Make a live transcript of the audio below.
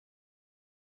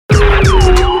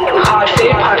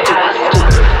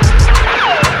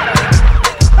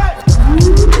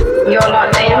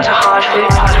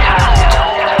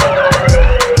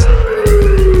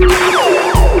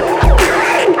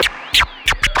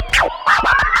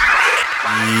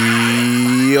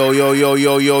Yo, yo, yo,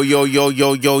 yo, yo, yo, yo,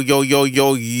 yo, yo, yo, yo,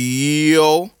 yo,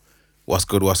 yo. What's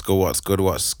good, what's good, what's good,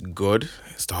 what's good?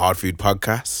 It's the Hard Food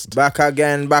Podcast. Back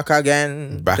again.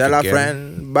 Tell a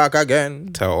friend, back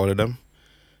again. Tell all of them.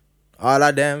 All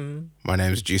of them. My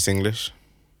name's Juice English.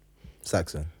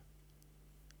 Saxon.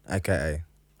 AKA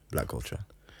Black Culture.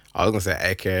 I was going to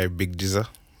say AKA Big Jizza.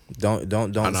 Don't say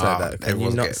that. Can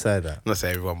you not say that? I'm not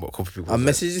saying everyone, but a couple of people. I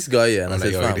messaged this guy, yeah, and I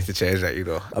said, you fam. need to change that, you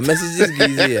know. I messaged this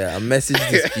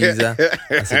geezer, yeah.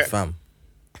 I said, fam,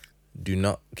 do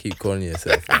not keep calling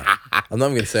yourself that. I'm not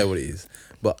even going to say what it is,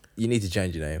 but you need to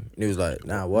change your name. And he was like,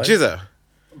 nah, what? Jizza.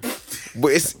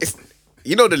 But it's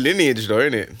you know the lineage though,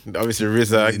 innit? Obviously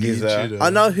RZA, Gizza. I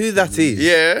know who that is.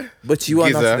 Yeah. But you are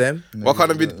Gizza. not them. No, What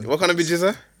kind of be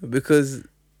Jizza? Because,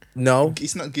 no.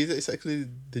 It's not Giza, it's actually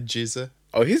the Jizza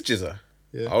Oh, he's Jizza.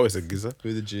 Yeah. I always said Gizza.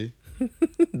 with a G.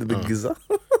 The big geezer.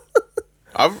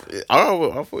 I thought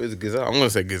it was Gizza. I'm gonna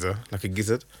say Gizza, like a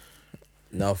gizzard.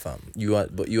 No, fam. You are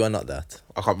not that.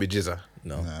 I can't be Jizza.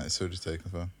 No. Nah, it's already taken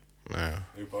from No.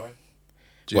 Who buy?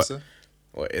 Jizza.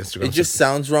 What Instagram? It just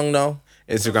sounds wrong now.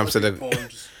 Instagram said they Not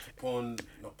porn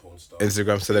star.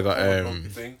 Instagram said they got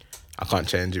Thing. I can't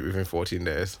change it within 14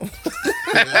 days.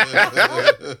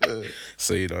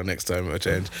 So you know next time it'll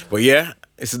change. But yeah,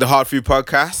 this is the Hard Food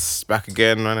Podcast back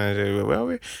again, man. Where are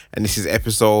we? And this is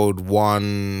episode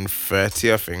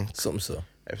 130, I think. Something so.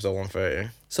 Episode 130.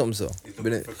 Something so. He's We've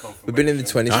been looking for we've been in the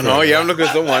 20s I forever. know, yeah, I'm looking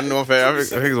at someone. 130. I think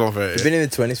it's We've 130. been in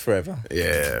the 20s forever.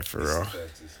 Yeah, for real.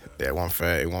 30s, Yeah,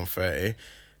 130.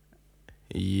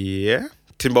 Yeah.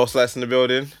 Timbo Slice in the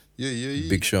building. Yeah.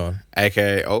 Big Sean.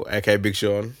 AKA Big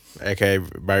Sean. AKA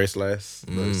Barry Slice.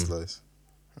 Barry Slice.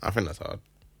 I think that's hard.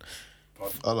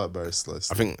 I like Barry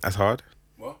Slice. I think that's hard.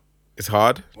 What? It's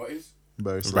hard. What is?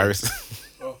 Barry Slice. Barry Slice.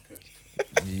 Okay.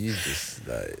 You just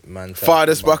like man.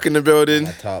 Father Spock in the building.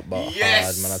 I talk about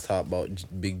Yes! hard, man. I talk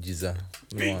about big Jizza.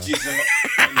 Big Man. Jizza.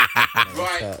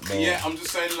 Right. Talk about- Yeah, I'm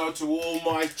just saying hello to all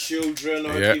my children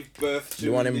I Yeah. give birth to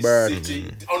You want in him this burned?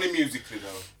 city. Only musically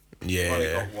though. Only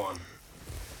Yeah. got one.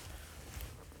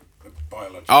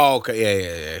 Biological. Oh, okay.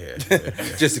 Yeah.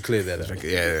 Just to clear that up.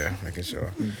 Yeah, making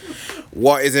sure.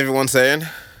 What is everyone saying?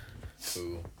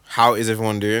 Cool. How is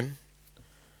everyone doing?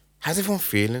 How's everyone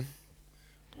feeling?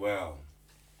 Well,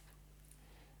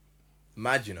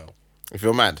 Mad, you know. You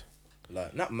feel mad?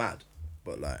 Like not mad,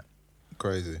 but like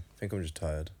Crazy. I think I'm just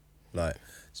tired. Like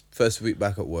first week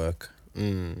back at work.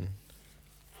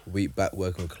 Week back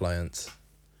working with clients.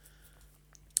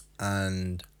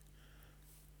 And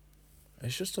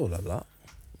it's just all a lot.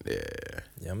 Yeah.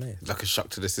 Yeah, mate. It's like a shock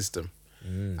to the system.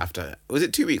 After was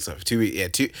it 2 weeks? 2 weeks. Yeah,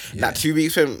 That 2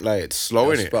 weeks went like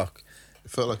slow in it. Spock. It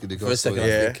felt like it did go For a second, slow.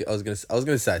 Yeah. I was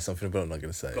gonna say something, but I'm not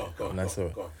gonna say it. go on, And I saw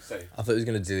it. go on. Say it. I thought he was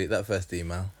gonna delete that first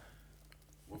email.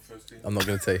 What first thing? I'm not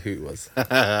gonna tell you who it was.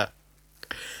 I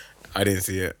didn't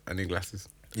see it. I need glasses.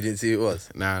 You didn't see who it was?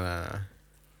 Nah.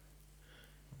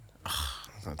 Oh,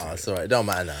 it's alright. It don't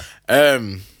matter now.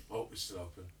 Oh, it's still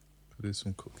open. There's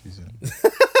some cookies in.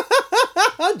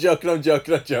 I'm joking. I'm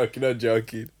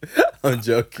joking.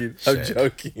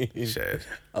 Shit.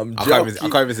 I'm I joking.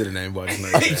 can't even say the name, but I just know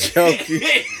it's joking.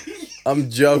 I'm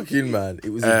joking, man. It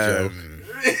was a joke.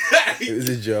 It was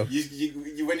a joke.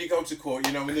 You, when you go to court,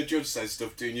 you know, when the judge says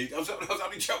stuff to you, I was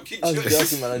only joking. I was Judge.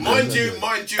 joking, man. Mind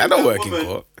you, I don't work in woman,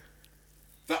 court.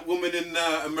 that woman in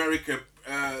America,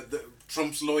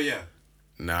 Trump's lawyer.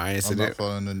 Nah, I ain't I'm seen not it.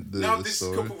 following the Now, this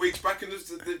story. couple of weeks back, and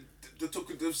they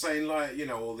took it of saying, like, you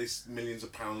know, all these millions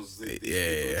of pounds that these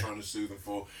people are trying to sue them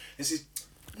for. And says,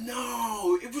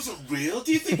 no, it wasn't real.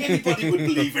 Do you think anybody would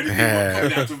believe anything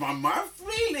coming out of my mouth?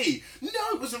 Really? No,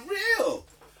 it wasn't real.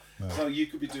 No. So you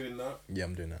could be doing that. Yeah,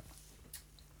 I'm doing that.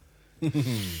 I'm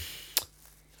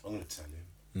going to tell him.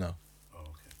 No. Oh,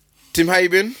 okay. Tim, how you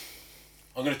been?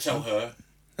 I'm going to tell her.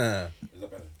 Is that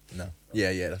better? No.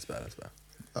 Yeah, that's bad.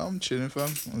 I'm chilling,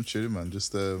 fam. I'm chilling, man.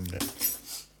 Just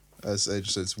as Age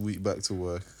said, it's week back to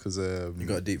work because You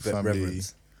got a deep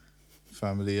reverence.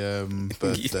 family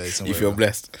birthdays. And You feel whatever.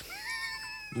 blessed.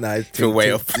 Nah, Feel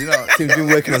way up. You know, Tim's been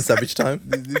working on Savage Time.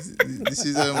 this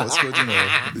is what's good, you know.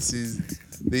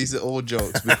 These are all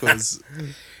jokes because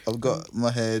I've got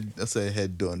my head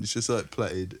done. It's just like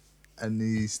plaited, and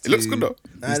these It looks good though.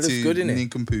 Nah, it looks good, innit?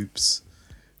 nincompoops.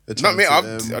 Not me, I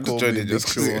just joined it Big just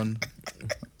 'cause Sean.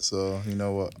 So you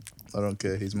know what? I don't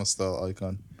care. He's my style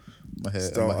icon. My hair,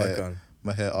 Style icon.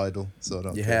 my hair idol. So I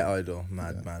don't Your care. hair idol.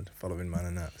 Mad. Following man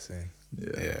and that. See.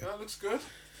 Yeah. That looks good.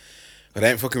 But I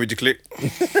ain't fucking with your click.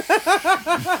 That's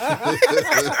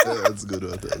a good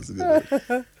one. That's a good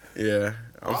one. Yeah.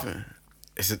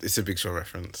 It's a Big Sean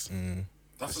reference.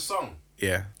 That's a song.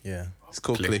 Yeah. Yeah. It's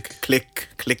called Click.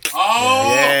 Click.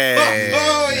 Oh!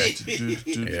 Yeah.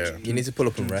 Yeah. You need to pull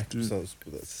up and rec. So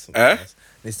that's something Huh? else.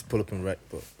 Needs to pull up and rec,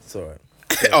 but it's alright.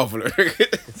 Oh, look.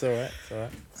 It's alright. It's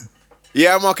alright.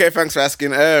 Yeah, I'm okay. Thanks for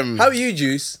asking. How are you,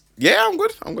 Juice? Yeah, I'm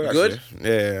good. Good? Actually.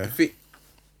 Yeah. Fit,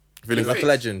 Feeling like good. a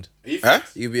legend. Are you Huh?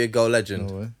 fit? You'll be a goal legend.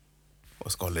 No way.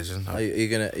 What's called legend? Are you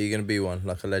gonna be one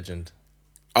like a legend?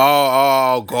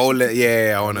 Oh, goal.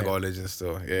 Yeah, I want to go legend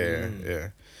still. Yeah.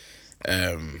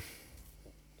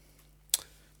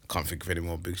 Can't think of any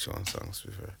more Big Sean songs, to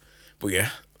be fair. But yeah,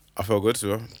 I feel good,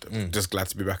 so just glad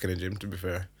to be back in the gym, to be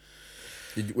fair.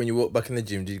 When you walk back in the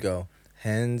gym, did you go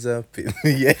hands up in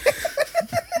the air?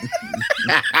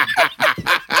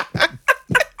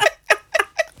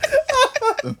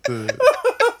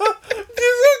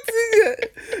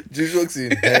 Just walks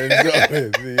in, hands up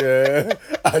in the air.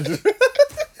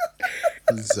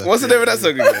 What's the name of that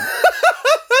song again?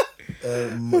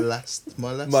 My last.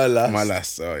 My last. My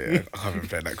last. Oh yeah, I haven't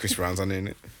played that. Chris Brown's on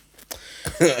it.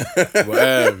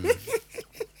 But,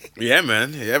 yeah,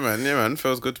 man.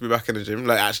 Feels good to be back in the gym.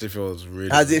 Like, actually feels really.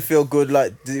 How does it feel good?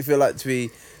 Like, does it feel like to be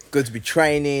good to be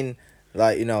training?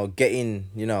 Like, getting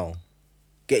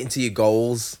to your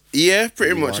goals. Yeah,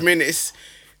 pretty much. I mean,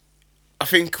 I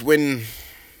think when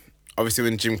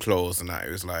gym closed and that,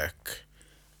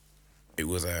 it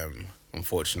was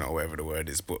unfortunate or whatever the word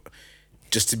is, but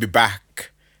just to be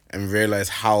back and realize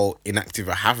how inactive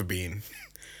I have been,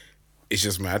 it's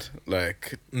just mad.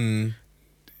 Like,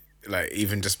 like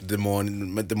even just the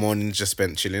mornings just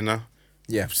spent chilling now.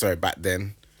 Yeah. Sorry, back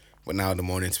then. But now the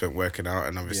morning spent working out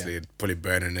and obviously probably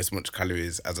burning as much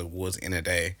calories as it was in a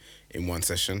day in one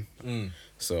session.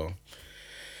 So,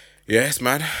 yeah, it's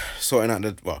mad. I've sorted out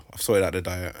the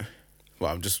diet.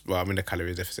 Well, I'm in the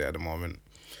calorie deficit at the moment.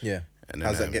 Yeah. And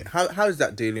How's then, that how's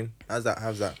that dealing? How's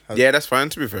that? Yeah, that's fine,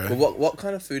 to be fair. But what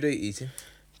kind of food are you eating?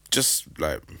 Just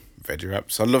like veggie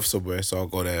wraps. I love Subway, so I'll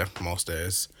go there most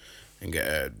days and get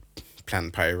a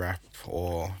plant pie wrap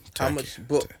or How turkey. much?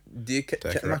 But do you check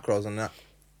turkey wrap. macros on that?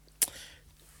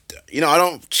 I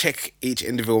don't check each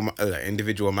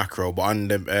individual macro, but on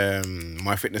the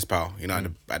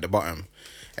MyFitnessPal, at the bottom,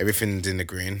 everything's in the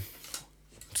green.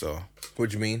 So What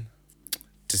do you mean?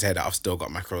 to say that I've still got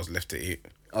macros left to eat,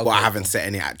 but Okay, I haven't set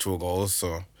any actual goals.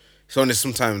 So it's only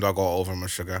sometimes I go over my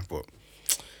sugar, but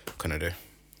what can I do?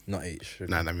 Not eat sugar.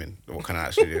 Nah, I mean, what can I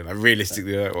actually do? Like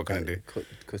realistically, like, what can I do?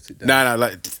 Cut it down. Nah,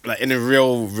 like in a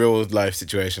real life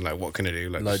situation, like what can I do?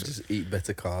 Like Just eat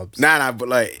better carbs. Nah, but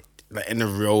like in the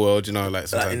real world, like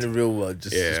sometimes. Like in the real world,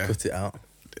 just cut it out.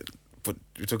 But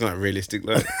we're talking like realistic,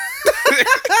 like.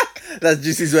 That's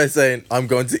just his way of saying I'm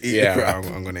going to eat the Yeah, crap.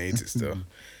 I'm gonna eat it still.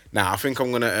 Nah, I think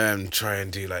I'm gonna try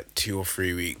and do like 2 or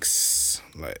 3 weeks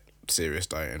like serious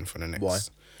dieting for the next. Why?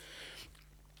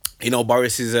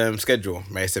 Boris's schedule,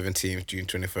 May 17th, June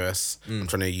 21st. I'm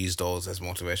trying to use those as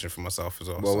motivation for myself as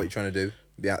well. Well, so. what are you trying to do?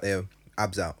 Be out there,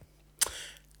 abs out.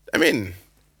 I mean,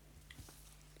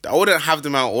 I wouldn't have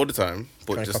them out all the time,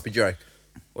 but Trying to just copy Drake.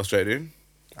 what's Drake doing?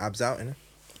 Abs out, innit?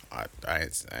 I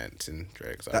ain't seen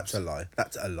Drake's. That's a lie.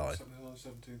 That's a lie. Something on the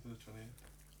 17th or the 28th.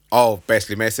 Oh,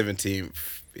 basically May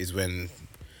 17th is when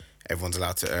everyone's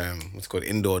allowed to what's it called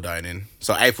indoor dining.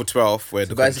 So April 12th, where So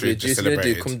the basically, country just just gonna do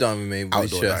celebrated. come down with me with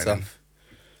his outdoor shirts dining.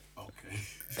 off.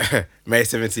 Okay. May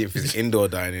 17th is indoor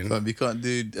dining. Fam, you can't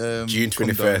do June come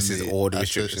 21st down is with all the at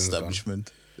restrictions gone.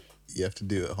 establishment. You have to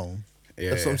do it at home. Yeah,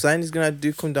 That's what I'm saying. He's gonna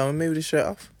do come down with me with his shirt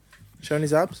off, showing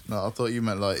his abs. No, I thought you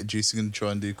meant like Juicy gonna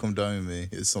try and do come down with me.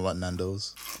 It's not like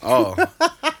Nando's. Oh,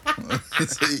 You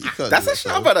can't that's do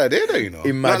actually that, not a bad idea, though. Not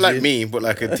Imagine. like me, but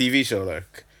like a TV show,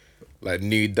 like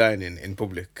nude dining in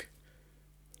public.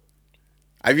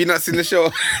 Have you not seen the show?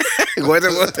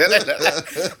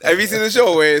 Have you seen the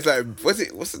show where it's like,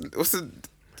 what's the?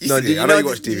 No, did you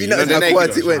notice? Did you notice how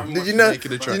quiet it went? Did you know?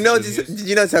 Naked Did you notice? Did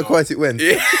you notice how quiet it went?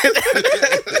 Yeah.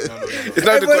 It's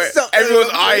not Everyone the stopped. everyone's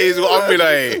eyes were on me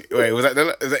like, wait, was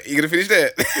that you gonna finish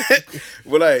there?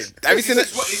 But like, have you seen it?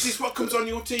 Is this what comes on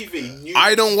your TV?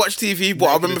 I don't watch TV, but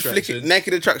I Naked remember Attraction. flicking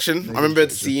Naked Attraction. I remember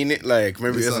seeing it, like,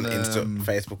 maybe it It's was on on, Insta,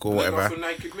 Facebook or Whatever. whatever. For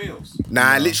naked meals.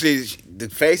 Nah, literally, the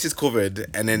face is covered,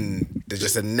 and then there's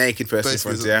just a naked person in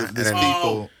front of you, and There's then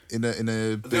people in a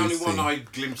The only booth one thing. I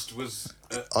glimpsed was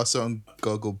I saw on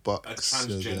Goggle a Box.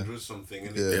 transgender or something,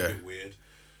 and it Yeah. was a bit weird.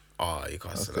 oh, you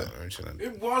can't say that. Mention it.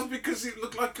 It was because it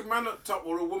looked like a man up top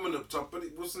or a woman up top, but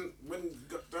it wasn't when it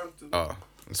got down to. Oh,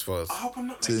 I suppose. I hope I'm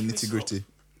not To the making this nitty gritty.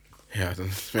 Yeah, I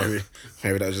don't know.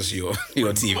 Maybe that was just your up.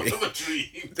 TV. Of a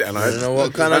dream. And I don't know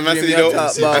what kind of I dream said you you're don't.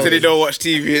 talking I said you about. don't watch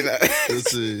TV. And that.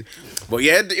 That's it. But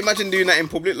yeah, imagine doing that in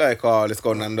public, like, oh, let's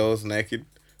go Nando's naked,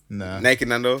 Nah. naked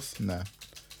Nando's. Nah.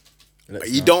 Let's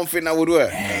You not. don't think that would work?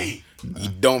 Hey, You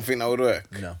don't think that would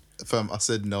work? No. Fam, I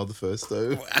said no the first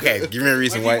time. Okay, give me a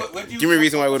reason why. Give me a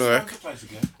reason why it wouldn't work.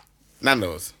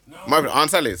 Nando's. My Aunt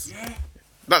Sally's. Yeah.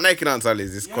 Not naked Aunt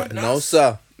Sally's. It's quite. No,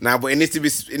 sir. Nah, but it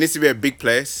needs to be a big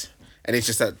place, and it's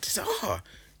just like,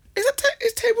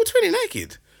 is table 20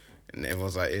 naked? And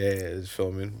everyone's like, yeah, it's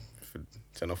filming for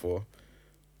Channel 4.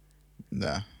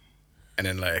 Nah, And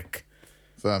then like,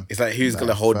 fam. it's like who's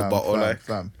gonna hold the bottle,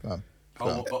 Fam. Hold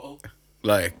what bottle?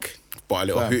 like bottle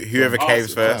it, or Fam. whoever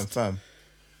caves first. Fam.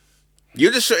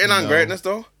 You're just shutting on No. greatness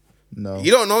though. No.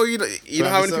 You don't know. You know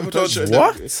how many Fam, people it's told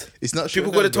not you. shut- What? It's not. People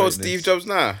showing could have them told greatness. Steve Jobs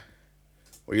now.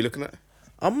 What are you looking at?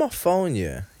 On my phone,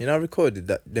 yeah. You know, I recorded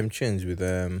them tunes with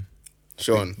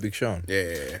Sean. Big Sean.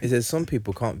 Yeah. It says some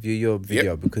people can't view your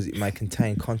video because it may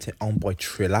contain content owned by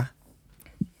Triller.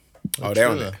 Oh, they're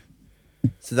on Triller.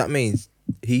 it. So that means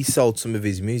he sold some of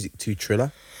his music to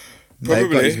Triller. They've got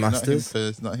Probably. his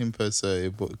masters. Not him per se,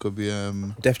 but it could be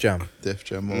Def Jam. Def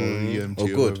Jam or EMG Oh, or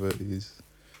good. whatever it is.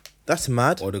 That's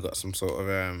mad. Or they got some sort of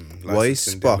Why is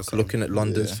licensing deal or Spock something. looking at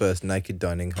London's Yeah. first naked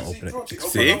dining opening?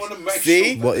 See?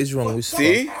 See? What is wrong with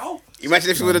See? Spock? Imagine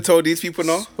if you would have told these people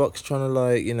no. Spock's trying to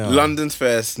like, you know. London's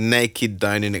first naked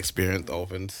dining experience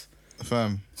opens,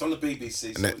 Fam, It's on the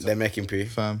BBC. and they're making pee.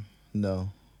 fam,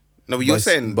 no. No, but you're By-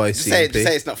 saying by just say CMP.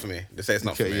 it's not for me. Just say it's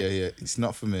not for Okay, me. yeah. It's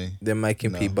not for me. They're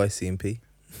making No. pee by CMP.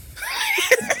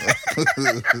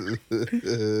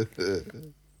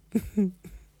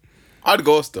 I'd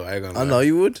go still. I ain't gonna I lie. know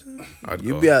you would. I'd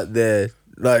You'd go. be out there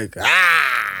like,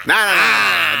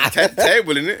 Nah.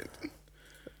 Table in it.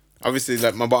 Obviously,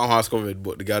 like my bottom half's covered,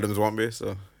 but the gardens won't be.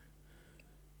 So,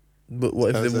 but what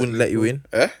if How's they that wouldn't let you in?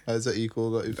 How's that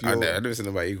equal? That if I you never said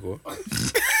about equal.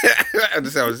 I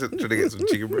was just trying to get some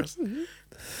chicken breast.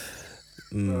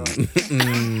 I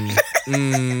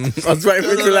was waiting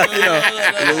for him to laugh, you know.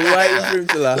 I was waiting for him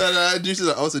to laugh. No, juice is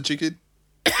like, also chicken.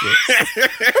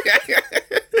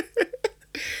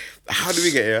 How do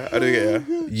we get here?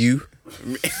 You.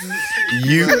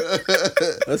 You.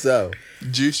 That's how.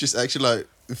 Juice just actually like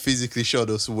physically showed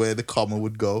us where the comma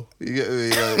would go. You get me?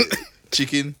 Like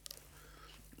chicken,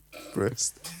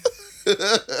 breast.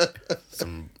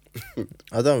 Some.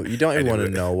 You don't even want to Anyway.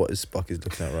 know what Spock is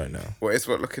looking at right now. What is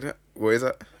what looking at? What is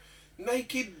that?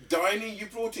 Naked dining, you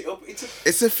brought it up.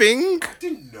 It's a thing. I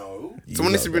didn't know.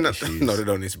 Someone needs to bring got that. issues. No, they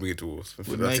don't need to bring it to us. I'll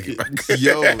take it back.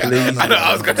 Yo, Please.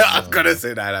 I was gonna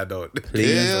say that. I don't.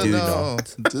 Please Hell do no.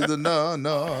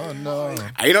 not. No.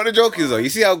 And you know what the joke is though? You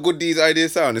see how good these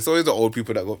ideas sound? It's always the old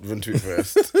people that got run to it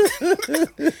first.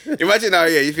 Imagine now,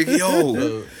 yeah, you think,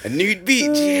 yo, a nude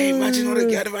beach, yeah, imagine all the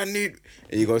gather about nude.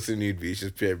 And you go to the nude beach,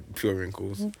 just pure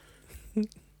wrinkles.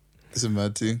 It's a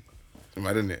mad thing.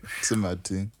 Imagine it. It's a mad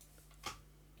thing.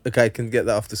 Okay, can get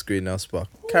that off the screen now, Spock.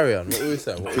 Carry on. What were we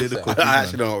saying? What were we saying? I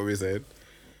actually don't know what we said.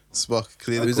 Spock,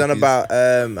 clear the It was on cookies. about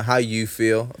how you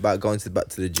feel about going back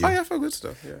to the gym. Oh yeah, I feel good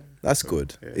stuff. Yeah. That's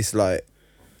good. Yeah. It's like,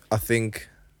 I think,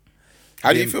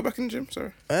 How do you feel back in the gym?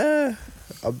 Sorry. I'm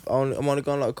only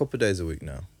going like a couple of days a week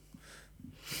now.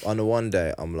 On the one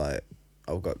day, I'm like,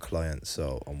 I've got clients,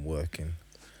 so I'm working.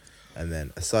 And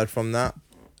then aside from that,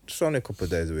 just only a couple of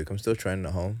days a week. I'm still training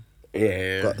at home.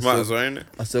 Yeah. Got- Might as well, innit?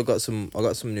 I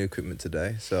got some new equipment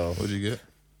today, so What'd you get?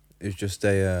 it's just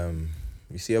a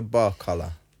you see a bar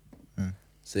collar, Hmm.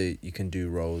 so you can do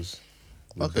rows.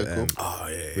 With Okay, the, cool. Oh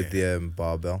yeah. with the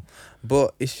barbell,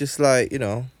 but it's just like, you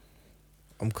know,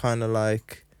 I'm kind of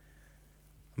like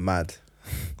mad.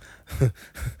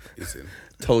 Listen.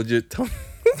 Told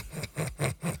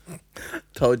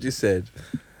you said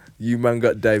you man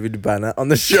got David Banner on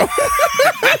the show.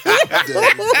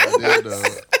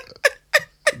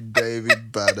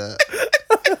 David Banner.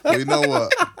 Well, you know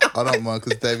what? I don't mind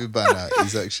because David Banner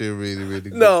is actually a really, really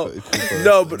good. No, cool person.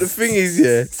 no, but the thing is,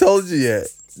 yeah, told you, yeah.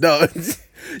 No,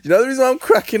 you know the reason I'm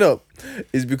cracking up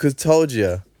is because told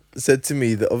you said to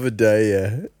me the other day,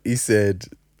 yeah, he said,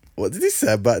 what did he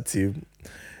say about Tim?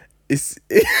 It's,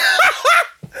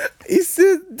 he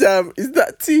said, damn, is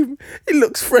that Tim? He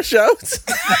looks fresh out.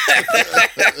 The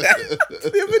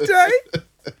other day.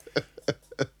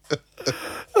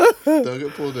 Don't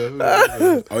get pulled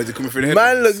over. Oh, is it coming through the head?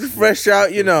 Man looks fresh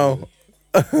out, you know.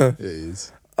 It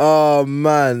is. Oh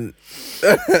man,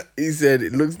 he said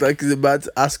it looks like he's about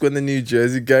to ask when the New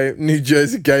Jersey game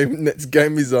next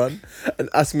game is on, and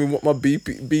ask me what my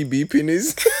BB pin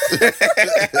is.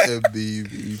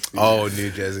 BVP. Oh,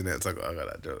 New Jersey Nets. I got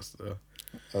that joke. So.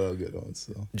 I don't get that one,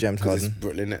 so. James Because it's Harden,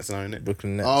 Brooklyn Nets now, innit?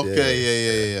 Brooklyn Nets.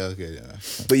 Okay, yeah. Okay, yeah.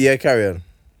 But yeah, carry on.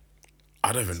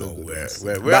 I don't even know where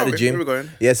About the gym. we going?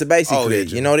 Yeah, so basically, Oh, yeah,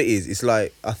 gym. you know what it is? It's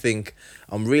like, I think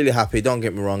I'm really happy. Don't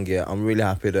get me wrong, yeah. I'm really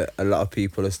happy that a lot of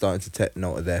people are starting to take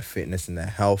note of their fitness and their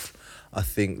health. I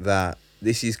think that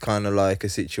this is kind of like a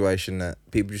situation that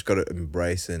people just got to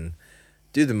embrace and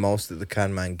do the most that they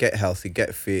can, man. Get healthy,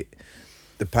 get fit.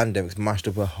 The pandemic's mashed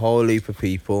up a whole heap of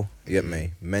people, you get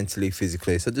me? Mentally,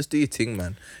 physically. So just do your thing,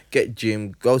 man. Get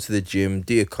gym, go to the gym,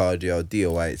 do your cardio, do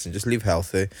your weights, and just live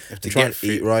healthy. And try and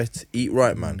eat right. Eat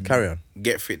right, man. Carry on.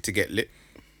 Get fit to get lit.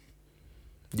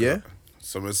 Yeah?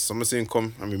 Summer's soon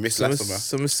come, and we missed last summer.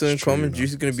 Summer's soon come, and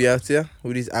Juice is going to be out here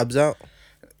with his abs out.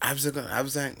 Abs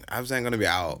ain't gonna be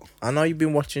out. I know you've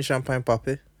been watching Champagne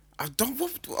Poppy. I'm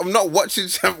not watching.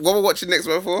 What am I watching next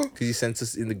month for? Because you sent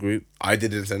us in the group. I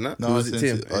didn't send that. No, was it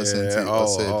Tim? I sent it. I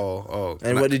said, Oh.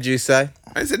 And what did you say?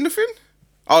 I said nothing.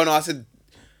 Oh no, I said.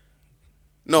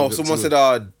 No, Look someone to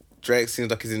said, Drake seems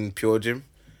like he's in pure gym,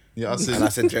 yeah, I said, and I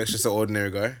said Drake's just an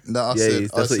ordinary guy. no, I Yeah, said,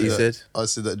 that's what you said. I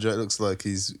said that Drake looks like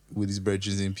he's with his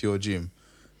brethren in pure gym,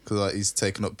 because like he's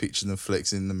taking up pictures and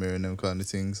flexing in the mirror and them kind of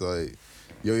things. Like,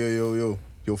 yo,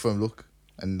 fam, look,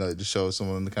 and like just show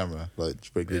someone on the camera, like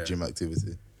just regular Yeah. gym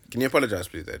activity. Can you apologize,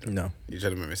 please, Ed? No, You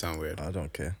trying to make me sound weird. I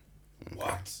don't care.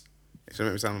 What? You trying to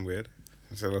make me sound weird.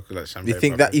 So look like champagne. You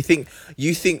think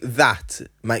that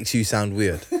makes you sound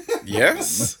weird?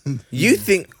 Yes. You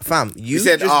think, fam? You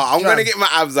said, I'm gonna get my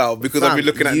abs out because I'll be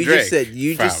looking at Drake.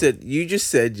 You just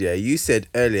said, you said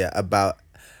earlier about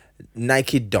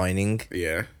naked dining.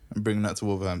 Yeah. I'm bringing that to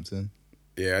Wolverhampton.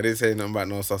 Yeah, I didn't say nothing about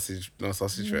no sausage breast. I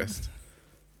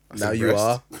said Now you breast.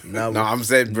 are. Now, No, I'm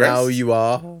saying breast. now you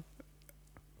are.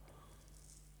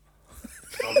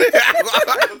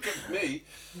 Look at me.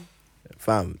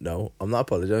 Fam, no, I'm not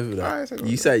apologizing for Alright, that.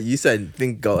 You said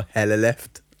things go hella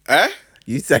left. Eh?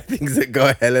 You say things that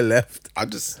go hella left. I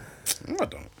don't.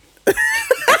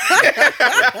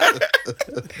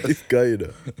 This guy, you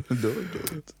know. No.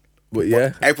 But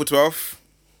yeah, April 12th,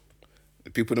 the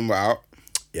people them were out.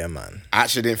 yeah, man, I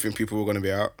actually didn't think people were gonna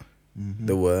be out.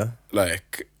 there were.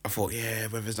 Like, I thought, yeah,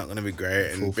 weather's not gonna be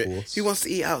great. Full And force. who wants to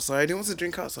eat outside? Who wants to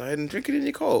drink outside and drink it in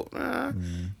your coat? Nah.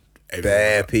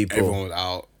 Bare people. Everyone was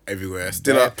out everywhere.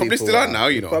 Still Bare out. Probably people still out were now,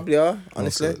 you know. Probably are,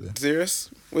 honestly. certainly. Serious?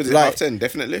 Was it Like- half 10?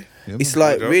 Definitely. Yeah, It's man.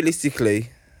 like, joke. realistically,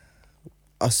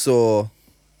 I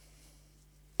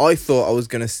thought I was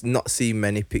gonna not see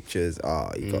many pictures.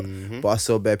 But I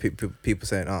saw bare people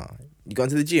saying, you going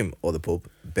to the gym or the pub?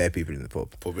 Bare people in the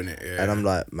pub. Pub in it, yeah. And I'm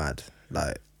like, mad.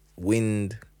 Like,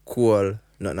 wind, cool,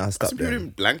 nothing else stop Some people in them.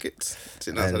 blankets.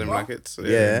 Sitting outside And- in blankets. So,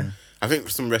 Yeah. I think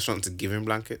some restaurants are giving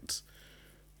blankets.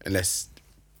 Unless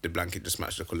the blanket just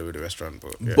matched the colour of the restaurant.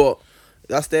 But, yeah. But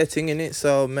that's their thing, innit?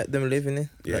 So let them live in it.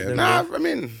 Let Yeah, them nah, live. I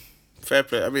mean, fair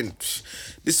play. I mean,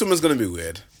 this summer's gonna be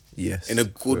weird Yes. in a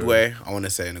good way. I want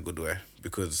to say in a good way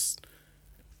because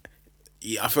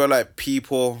I feel like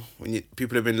people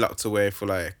have been locked away for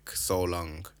like so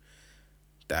long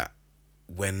that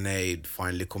when they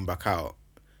finally come back out,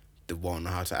 they won't know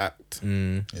how to act.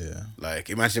 Yeah. Like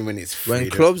imagine when it's When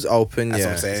freedom. clubs open, That's yeah.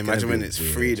 what I'm saying. it's gonna Imagine when be it's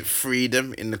weird.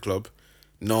 freedom in the club,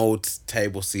 no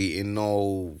table seating,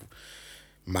 no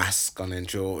mask on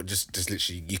entry. Just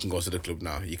literally, you can go to the club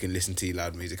now. You can listen to your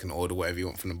loud music and order whatever you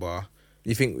want from the bar.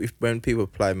 You think when people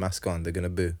play mask on, they're gonna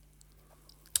boo?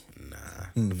 Nah,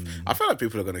 I feel like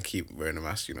people are gonna keep wearing a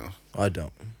mask. You know, I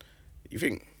don't. you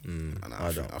think?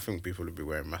 I don't. I think people will be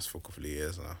wearing masks for a couple of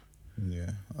years now.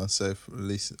 Yeah, I'd say for at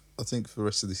least, I think for the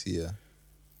rest of this year,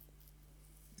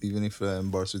 even if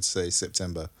Boris would say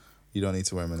September, you don't need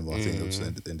to wear them anymore. I think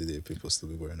at the end of the year, people will still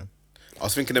be wearing them. I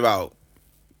was thinking about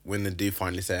when they do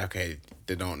finally say, okay,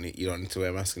 you don't need to wear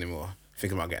a mask anymore.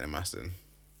 Thinking about getting a mask then.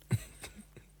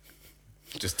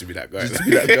 Just to be that guy. Just to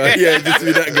be that guy. Yeah, just to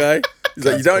be that guy. He's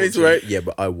like, you don't need to wear it. Yeah,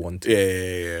 but I want to.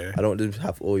 yeah. I don't want to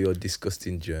have all your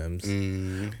disgusting germs.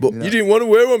 Mm. But you didn't want to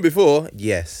wear one before?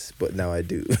 Yes, but now I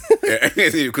do. Yeah,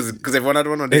 because everyone had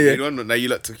one on their Yeah. one. Now you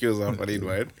lot took yours off. I need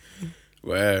one.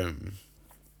 Well,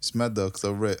 It's mad though, because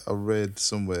I read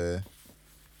somewhere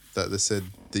that they said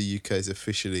the UK is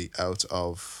officially out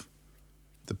of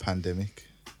the pandemic.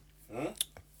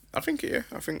 I think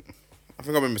I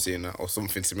remember seeing that or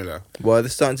something similar. Well, they're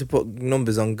starting to put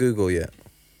numbers on Google yet.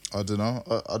 I don't know.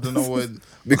 I don't know where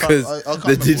Because I can't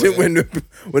they remember didn't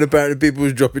when apparently people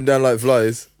was dropping down like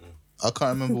flies. I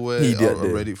can't remember where He did, I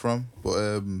read it from,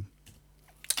 but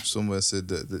somewhere said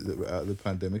that we're out of the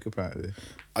pandemic apparently.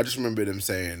 I just remember them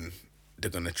saying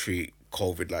they're gonna treat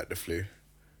COVID like the flu,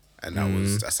 and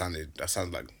that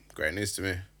sounded like great news to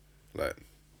me. Like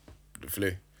the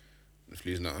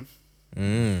flu's not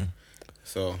on.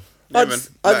 So yeah, man.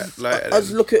 I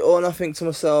just look at it all and I think to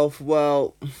myself,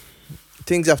 well,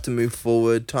 things have to move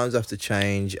forward, times have to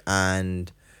change, and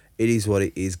it is what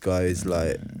it is, guys.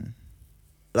 Like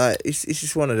it's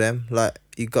just one of them. Like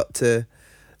you got to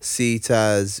see it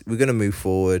as we're gonna move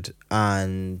forward,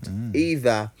 and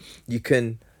either you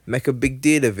can make a big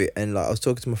deal of it. And like I was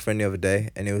talking to my friend the other day,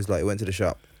 and he was like, he went to the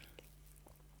shop,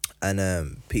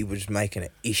 and people were just making an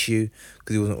issue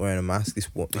because he wasn't wearing a mask. This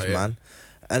man,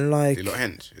 and like, Is he not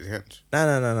hench? Is he hench?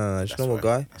 no, just normal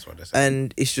guy. That's what they say.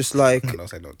 And it's just like, And they'll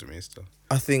say no to me still.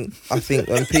 I think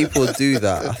when people do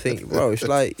that, I think, bro, it's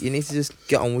like you need to just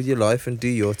get on with your life and do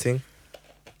your thing.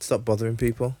 Stop bothering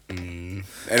people.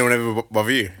 Anyone ever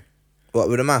bother you? What,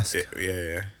 with a mask?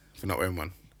 Yeah. For not wearing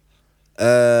one.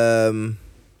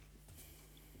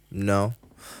 No.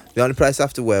 The only place I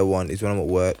have to wear one is when I'm at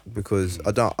work, because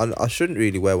I shouldn't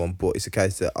really wear one, but it's a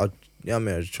case that I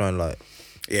just try and like,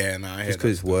 Yeah, no, I hear just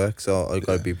because it's work, so I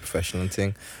gotta be professional and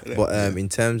thing. But in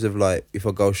terms of like, if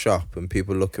I go shop and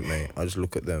people look at me, I just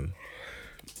look at them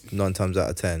 9 times out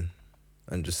of 10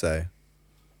 and just say,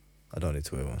 I don't need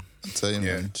to wear one. I tell you,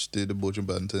 man, just do the Budge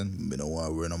Banton. Me no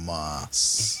want wearing a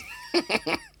mask.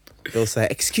 They'll say,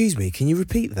 excuse me, can you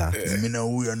repeat that? Me no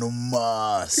wear no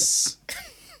mask.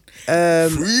 Um,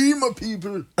 Free my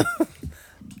people.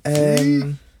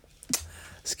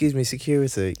 Excuse me,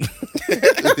 security.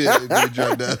 Yeah, me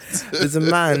drag that. There's a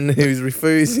man who's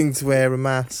refusing to wear a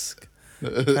mask.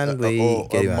 Can we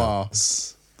get a him out?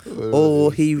 mask.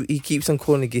 Or he keeps on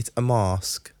calling it a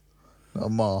mask. A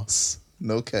mask.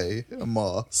 No K. A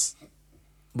mask.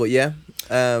 But yeah,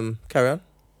 carry on.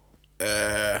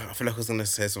 I feel like I was gonna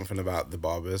say something about the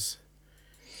barbers.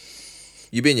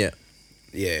 You been yet?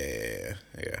 Yeah.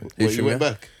 What, you went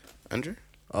back? Andrew?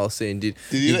 I'll see. Did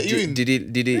he let you in?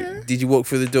 Did you walk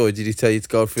through the door? Did he tell you to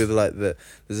go through there's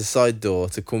a side door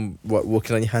to come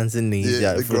walking on your hands and knees?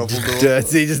 Yeah, out the from gravel door.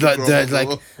 dirty, just like Gravel dirt, like,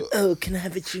 door. oh, can I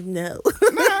have a gym now?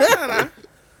 No.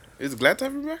 He was glad to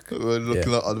have me back. We're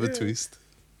looking like Oliver Twist.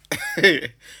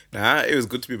 Nah, it was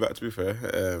good to be back, to be fair.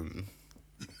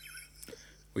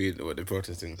 What they're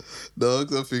protesting. No,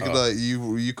 because I'm thinking like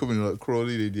you coming like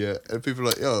crawling in, yeah, and people are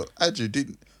like, yo, Andrew,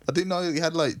 I didn't know you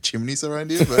had like chimneys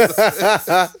around here, but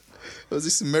was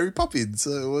this Mary Poppins?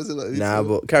 Was it like? Nah,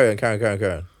 but carry on.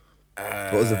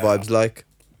 What was the vibes like?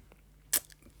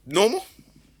 Normal.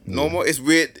 It's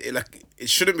weird. It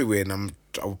shouldn't be weird. And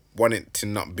I want it to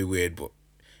not be weird, but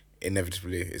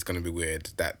inevitably it's gonna be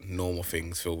weird. That normal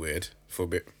things feel weird for a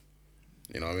bit.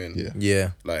 You know what I mean? Yeah.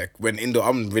 Yeah. Like when indoor,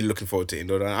 I'm really looking forward to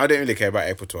indoor dining. I don't really care about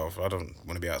April 12th. I don't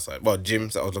want to be outside. Well,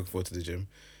 gyms. I was looking forward to the gym,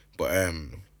 but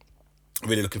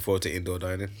really looking forward to indoor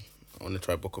dining. I want to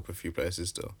try book up a few places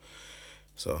still.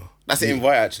 So that's an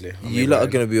invite actually. You lot are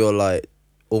gonna be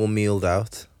all mealed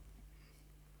out.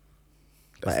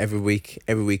 Like every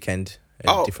weekend,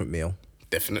 a different meal.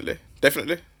 Definitely.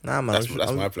 Nah, man.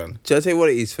 That's my plan. Shall I tell you what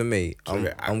it is for me? I'm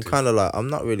active. kind of like, I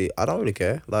don't really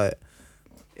care. Like,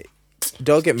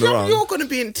 don't get me wrong. You're gonna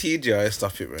be in TGI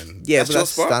stuff, it man. Yeah, but your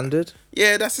that's spot. standard.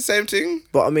 Yeah, that's the same thing.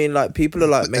 But I mean, like, people are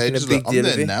like making a Just big like, deal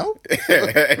I'm of there it. now.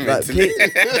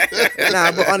 Like,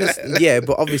 nah, but honestly,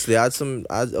 but obviously, I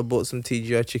bought some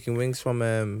TGI chicken wings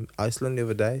from Iceland the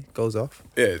other day. Goes off.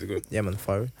 Yeah, it's good. Yeah, man,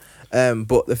 fiery.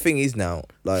 But the thing is now,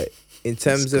 like, in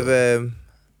terms of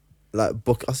like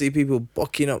I see people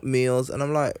booking up meals, and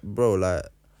I'm like, bro, like,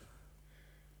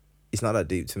 it's not that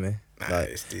deep to me. Nah, Like,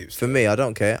 it's deep. for me, I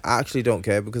don't care. I actually don't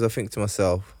care, because I think to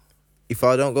myself, if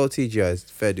I don't go TGI's,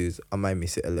 fair dues, I may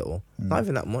miss it a little. Not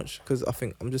even that much, because I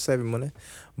think I'm just saving money.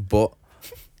 But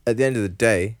at the end of the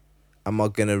day, am I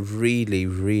gonna really,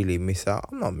 really miss out?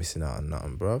 I'm not missing out on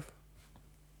nothing, bruv.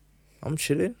 I'm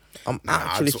chilling. I'm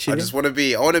actually chilling. I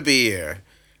want to be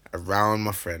around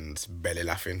my friends, belly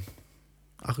laughing.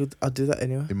 I'd do that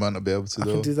anyway. You might not be able to. I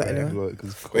can do that anyway. Like, 'cause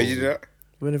it's Where you do cold. that?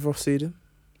 Whenever I see them.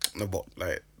 No, but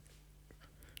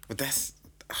that's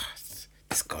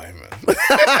this guy, man.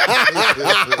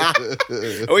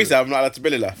 Oh, he said I'm not allowed to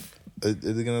belly laugh. Are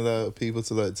they gonna allow people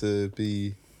to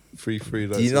be free?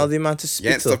 Like, Do you know the amount of You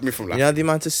ain't spittle? stopped me from You know the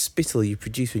amount of spittle you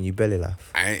produce when you belly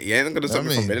laugh? You ain't gonna stop me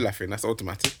from mean- belly laughing. That's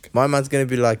automatic. My man's gonna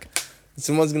be like, he's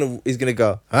gonna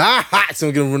go, ah ha!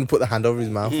 Someone's gonna run and put the hand over his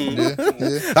mouth. Yeah.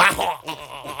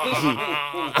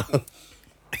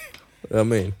 You know what I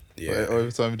mean? Yeah. Or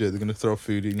every time you do it, they're gonna throw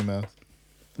food in your mouth.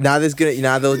 Now they'll just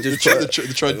They put,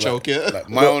 try to choke you. Like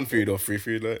my own food or free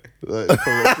food, like.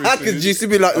 because you used to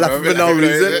be like laughing for no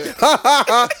reason.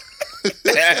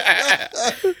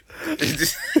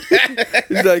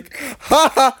 He's like,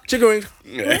 ha ha, chicken wing.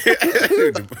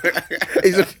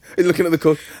 He's looking at the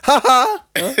cook. Ha ha.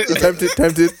 Tempted.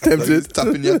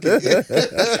 Tapping your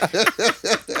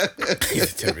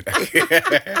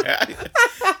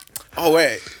Oh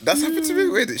wait, that's happened to me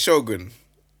with Shogun.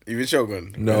 You been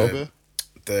Shogun? No.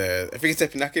 I think it's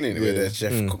teppanyaki in it, where the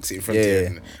chef cooks it in front of Yeah, you. yeah.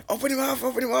 And, open him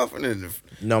up, and then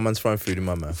No man's throwing food in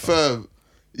my mouth. Fam,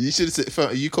 You should have said, fam,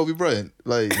 are you Kobe Bryant?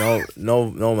 Like, No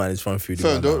man is throwing food in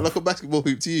my fam, don't mouth. like a basketball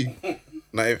hoop to you.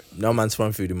 Not even, No man's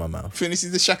throwing food in my mouth. Finish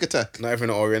is the Shack Attack. not even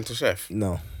an Oriental chef.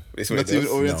 No. This is what Not he even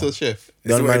does. Oriental chef.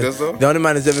 The only what he man, does, though? the only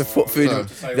man that's ever put food.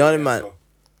 fam. The only man.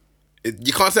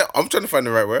 You can't say. I'm trying to find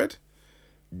the right word.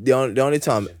 The only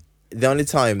time that the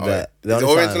Is only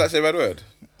Oriental time, actually a bad word?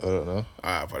 I don't know.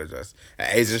 I apologize. An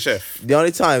Asian chef. the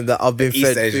only time that I've been East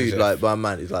fed Asian food chef. like by a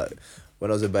man is like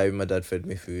when I was a baby. My dad fed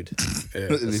me food. Yeah.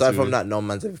 Aside from that, no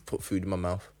man's ever put food in my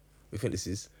mouth. We think this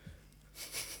is.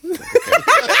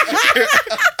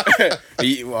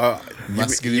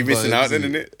 Masculine You missing vibes, out then,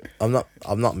 isn't innit?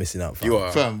 I'm not missing out. Fam. You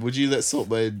are. Fam, would you let Salt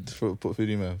Bae put food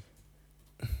in your mouth?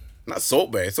 Not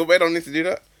Salt Bay. Salt Bay don't need to do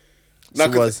that. No,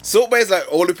 So 'cause was- Salt Bay is like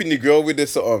all up in the grill with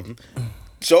this sort of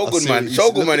Shogun I see man. what you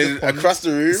Shogun said. man Look is at the across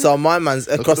the room. So my man's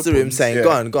across at the the room puns. saying, Yeah.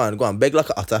 "Go on, beg like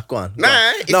an otter, go on."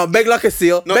 Nah, no, beg like a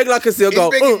seal, No, beg like a seal. he's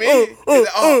Go, begging me. He's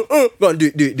like, go on,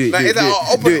 do it. Nah, he's like,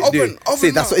 open See,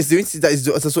 that's now. what he's doing. See, that's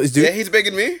what he's Yeah, doing. he's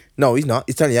begging me. No, he's not.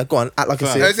 He's telling you, go on, act like a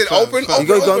Fam. seal. I said, Fam, open, fam. open, You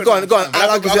go on, open. go on, act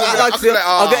like a seal, act like a seal.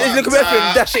 I'll get this little bit of him,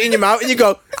 dash it in your mouth, and you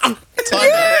go. Time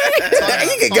out.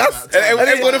 You get gas. And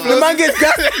everyone The man gets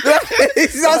gas.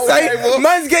 He's not saying,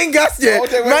 man's getting gas, yeah.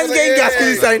 Okay, wait, Man's wait, getting yeah, gas yeah, because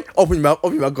he's yeah. saying, open your mouth,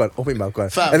 go on, open your mouth, go on.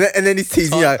 Fam. And then he's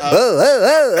teasing you like, Time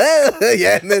oh,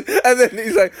 yeah. And then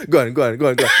he's like, go on,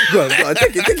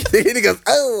 take it. And he goes,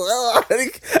 oh.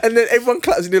 And then everyone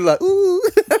claps and you're like, ooh.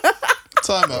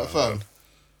 Time out, fam.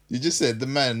 You just said the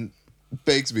man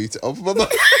begs me to open my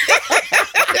mouth.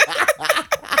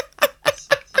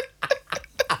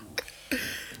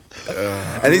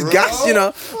 And he's gas, you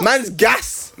know. Man's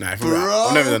gas. Nah, for real.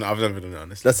 I've never done it,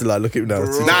 honestly. That's a lie. Look at him now.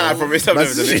 Nah, for real, I've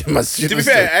never done it. Man's To be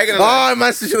fair, I ain't gonna lie. Oh,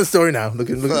 man's switching the story now. Look.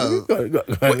 Fam. Go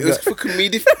on. It was for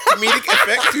comedic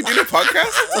effect. You do the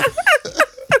podcast.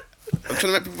 I'm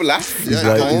trying to make people laugh. Yeah, He's at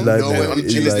lying, home, he's lying no now. way on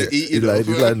He's Tuesday lying, eating. he's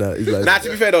lying now. He's lying. Nah, to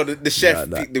be fair though, the chef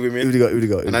Nah. picked the women. Here we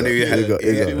go. And I knew you had Here we go.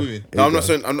 yeah. the women. No, I'm not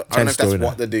saying. I don't know if Change that's story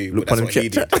what now. they do, Look but that's on what him. he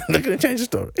did. Look at him change the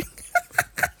story.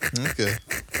 Okay.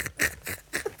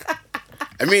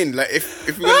 I mean, like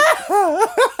if we're gonna,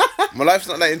 my life's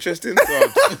not that interesting.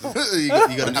 So you got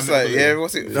I'm just like, yeah,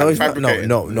 what's it? No, he's not, Fabricating.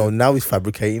 no. Now he's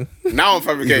fabricating. Now I'm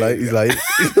fabricating. He's lying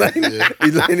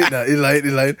it now.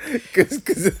 He's lying.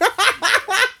 Because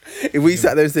if we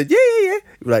sat there and said, yeah, he'd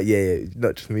be like, yeah,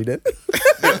 not just me then.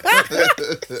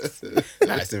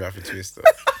 Nah, it's never happened to me still.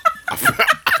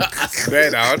 I swear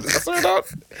down.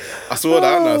 I swore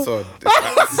down. No, so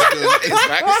it's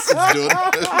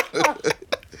back.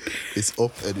 It's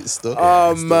up and it's stuck.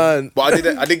 Oh man. But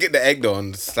I did get the egg though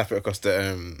and slap it across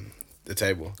the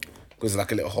table because there's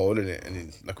like a little hole in it, and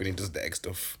then, like when he does the egg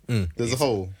stuff, There's a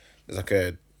hole. there's like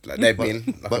their bin,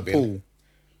 like a Like bin. pool.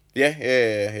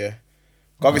 Yeah.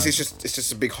 Obviously, it's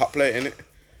just a big hot plate in it.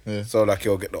 Yeah. So like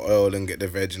you'll get the oil and get the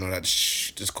veg and all that,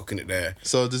 just cooking it there.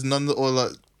 So there's none that all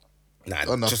like. Nah,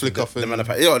 Oh, no, just flick off the and-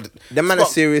 manufacturer. Yo, Them man are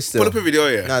serious still. Pull up a video,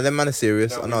 yeah. Nah, them man are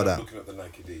serious. No, I know we're not that. looking at the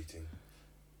naked eating.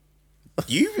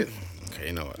 You? Okay,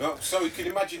 you know what? No, so you can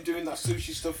imagine doing that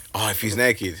sushi stuff. Oh, if he's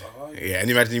naked. Yeah,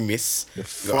 and imagine you miss. You got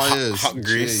Fires. hot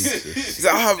grease. Jesus. He's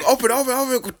like, oh, open.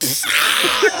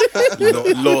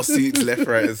 Lawsuits left,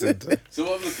 right, and centre. So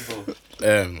what I'm looking for?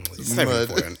 It's not Mad.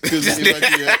 important. Because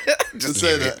imagine Just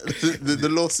say leave that the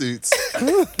lawsuits, and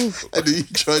then you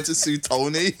try to sue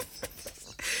Tony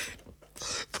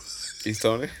He's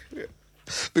Tony.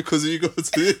 because you go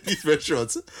to these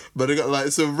restaurants, but they got like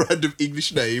some random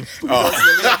English name. Oh,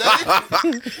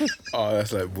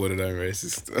 that's like borderline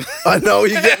racist. I know,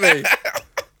 you get me.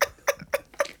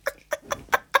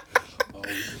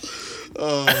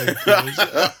 Oh my gosh.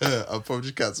 I'll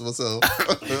probably cancel myself.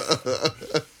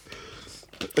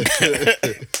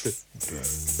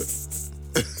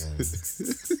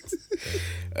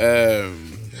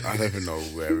 I don't even know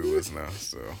where it was now.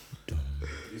 So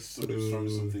Is somebody throwing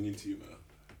something into you, man?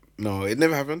 no, it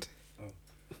never happened.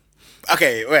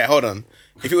 Okay, wait, hold on.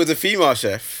 If it was a female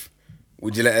chef,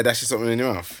 would you let her dash you something in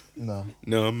your mouth? No.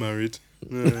 No, I'm married.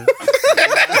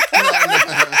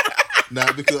 Nah,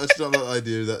 because I just don't like the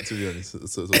idea of that, to be honest.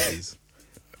 That's what it is.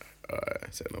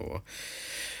 Alright, say no more.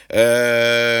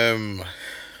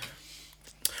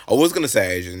 I was gonna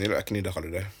say, Adrian, you look like you need a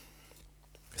holiday.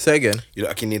 Say again. You look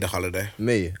like you need a holiday.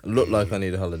 Me, look like I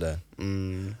need a holiday.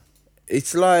 Mm.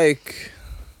 It's like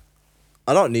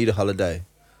I don't need a holiday.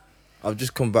 I've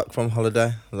just come back from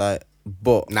holiday,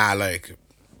 but Nah, like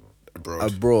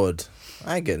abroad. abroad,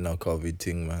 I ain't getting no COVID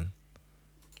thing, man.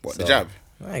 What, So, the jab?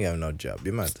 I ain't getting no job.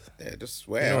 You mad? Yeah, just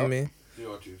You wear know what I it. mean?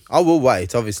 You are juice. I will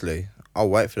wait. Obviously, I'll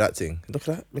wait for that thing. Look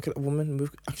at that. Look at that woman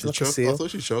move. Actually, like a I seal.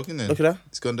 thought she was choking then. Look at that.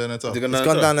 It's gone down her top. They're It's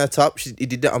gone down her top. He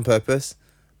did that on purpose.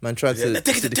 Man tried to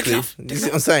Take it, to the take it cliff. off, You see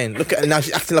what I'm saying? Look at her now.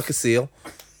 She's acting like a seal.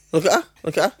 Look at her.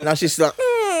 Look at her. Now she's like,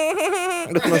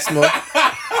 look at my smoke.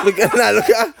 Look at now. Look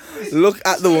at her. Look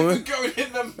at the woman. Going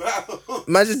in the mouth.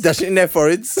 Man just dashing in their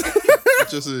foreheads.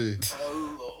 Just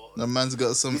the man's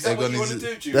got some Is that egg what on you want to his.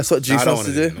 do, Jude? That's what Nah, I Juice don't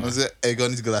wants to wanna do. do Was it egg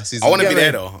on his glasses? I want to Yeah, be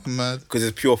there man. though, Mad. because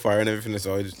it's pure fire and everything.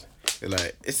 So I just,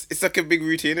 like, it's like a big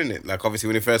routine, isn't it? Like obviously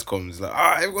when it first comes, it's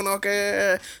like everyone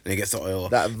okay, and it gets the oil.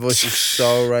 That voice is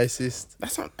so racist.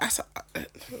 That's not.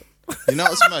 You know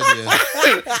what's mad? Yeah,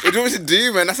 What do you want me to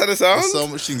do, man? That's how it sounds. there's so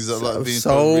much things that like being so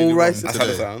told really wrong racist. That's how it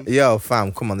today. sounds. Yo,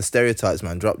 fam, come on, the stereotypes,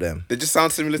 man, drop them. They just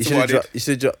sound similar You to should what I have did. dropped. You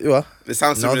should drop. What? They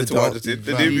sound No, similar they to what I don't. just did.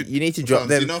 They Fam, do. You need to drop Fam,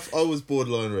 them. You know, if I was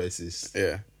borderline racist.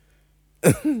 Yeah.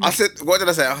 I said, what did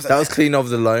I say? I said, That was clean over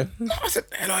the line. I said,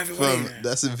 hello everybody. Fam,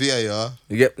 that's a VAR.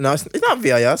 You get no, it's not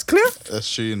VAR. It's clear.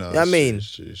 That's true, you know. Yeah, I mean-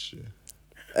 it's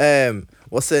true.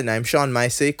 What's her name? Sean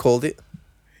Macy called it.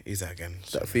 He's that again.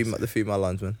 The female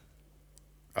linesman.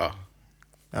 Oh.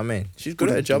 I mean, she's good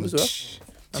at her job as well.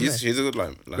 She's a good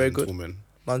Very good. woman.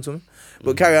 Lineswoman.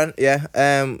 But carry on. Yeah.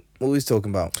 What was we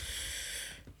talking about?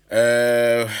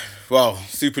 Well,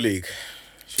 Super League.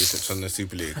 She touched on the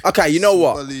Super League. Okay, you know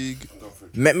what? Super League.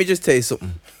 Let me just tell you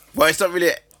something. Well, it's not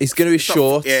really. It's gonna be it's not-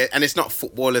 short. Yeah, and it's not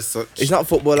football as such. It's not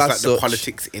football It's as like such. the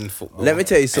politics in football. Let me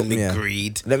tell you something, And the yeah.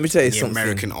 greed. Let me tell you the something.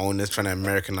 American owners trying to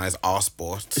Americanize our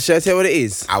sport. Shall I tell you what it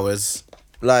is? Ours.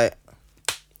 Like,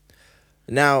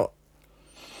 now,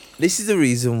 this is the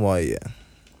reason why. Yeah.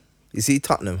 You see,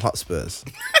 Tottenham Hotspurs.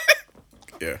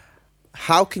 Yeah.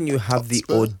 How can you have the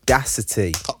Hotspur?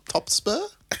 audacity? Top spur?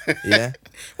 Yeah.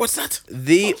 What's that?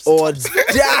 The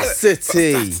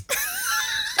audacity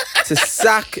to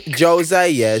sack Jose.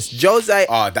 Yes, Jose.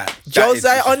 Oh, that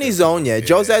Jose is on his own, yeah.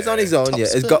 Jose's on his own, Top yeah.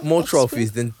 Has spur, got more top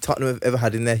trophies than Tottenham have ever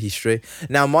had in their history.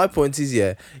 Now, my point is,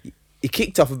 yeah, he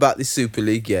kicked off about this Super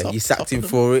League, yeah. You sacked him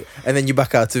for it, and then you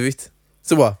back out of it.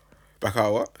 So what? Back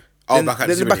out what? Oh, Then- back out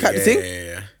then the back Super out the League. thing?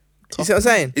 Yeah. You see what I'm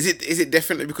saying? Is it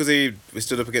definitely because we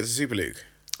stood up against the Super League?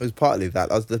 It was partly that.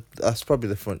 That's probably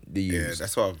the front they Yeah, used.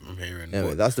 that's what I'm hearing. Yeah,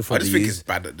 But that's the I front just they think use. it's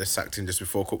bad that they sacked him just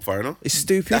before Cup final. It's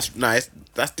stupid. That's nice.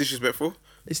 That's disrespectful.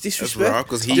 It's That's disrespect. raw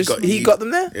because he Just- got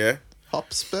them there. Yeah,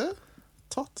 Hop spur?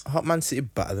 Tot? Hot Man City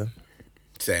batter them.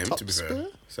 same Top to be fair. spur?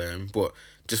 Same, but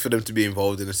just for them to be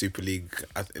involved in the Super League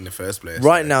in the first place.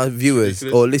 Right like, now, viewers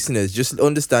ridiculous. or listeners, just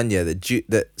understand, yeah, that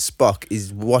Spock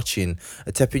is watching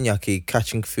a teppanyaki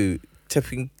catching food,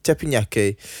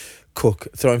 teppanyaki cook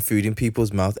throwing food in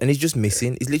people's mouth, and he's just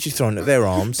missing. He's literally throwing it at their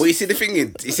arms. But you see the thing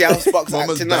is, you see how Spock's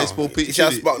Mama's acting now. baseball pitch, You see how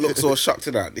innit? Spock looks all shocked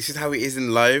to that. This is how it is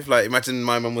in live. Like imagine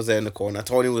my mum was there in the corner,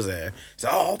 Tony was there. It's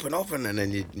like, oh, open, and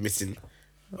then you're missing.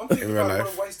 I'm thinking In real about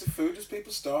life. what a waste of food. There's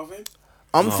people starving.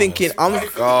 I'm thinking, I'm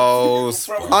Goals.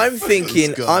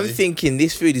 thinking, This guy. I'm thinking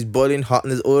this food is boiling hot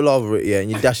and there's oil over it, yeah,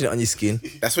 and you're dashing it on your skin.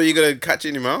 That's where you're gonna catch it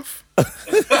in your mouth.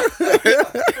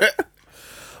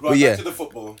 Right, yeah. back to the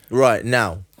football. Right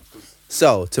now,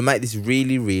 so to make this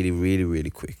really, really, really,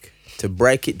 really quick, to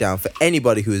break it down for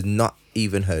anybody who has not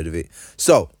even heard of it.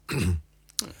 So,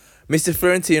 Mr.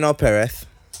 Florentino Perez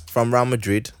from Real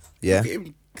Madrid, yeah, Get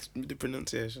him the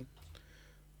pronunciation.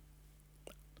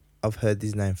 I've heard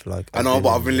his name for like. I know, but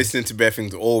I've been listening to bare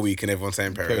things all week and everyone's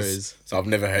saying Perez. Perez. So I've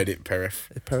never heard it Perez.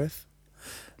 Perez.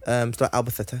 It's like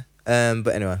Albacete.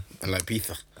 But anyway, And like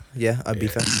pizza. yeah,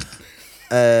 Ibiza.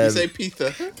 You say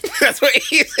pizza? That's what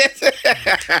he said.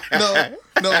 No,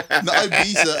 not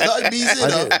Ibiza. Not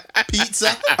Ibiza, no.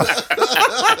 Pizza.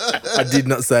 I did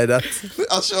not say that.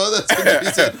 I'll show you that's what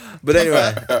you said. But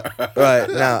anyway, right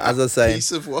now, as I was saying,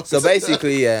 Piece of what? so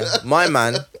basically, yeah, my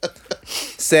man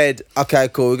said, "Okay,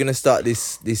 cool, we're gonna start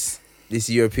this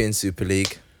European Super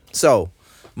League." So,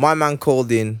 my man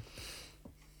called in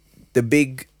the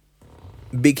big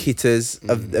hitters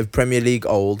of Premier League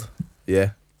old,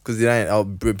 yeah, because it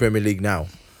ain't Premier League now.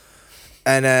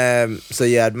 And so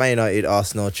yeah, I had Man United,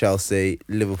 Arsenal, Chelsea,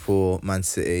 Liverpool, Man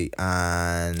City,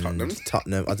 and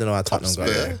Tottenham. I don't know how Tottenham got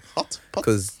there. Hot pot.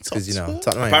 Because you know Hotspur?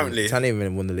 Tottenham Apparently- Tottenham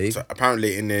even won the league. So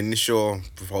apparently, in the initial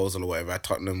proposal or whatever,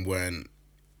 Tottenham weren't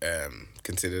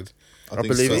considered. I think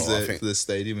believe it's it. I think- for the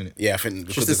stadium, innit? Yeah, I think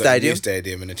because the there's a new stadium?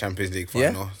 stadium in the Champions League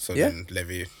Yeah, final. So yeah. then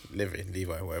Levi,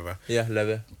 whatever, Yeah,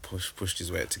 Levi. pushed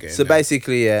his way to get So in there.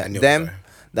 basically, yeah, And them Newcastle.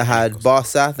 they had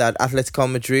Barca, they had Atletico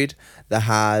Madrid, they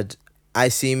had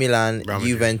AC Milan, Real Madrid.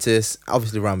 Juventus,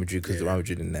 obviously Real Madrid because the Real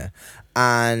Madrid in there,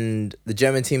 and the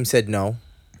German team said no,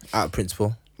 out of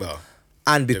principle, Well,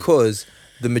 and because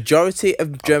the majority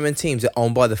of German teams are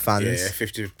owned by the fans. yeah,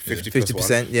 50 50%, plus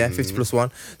one. yeah, 50 plus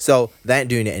 1. So they ain't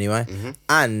doing it anyway.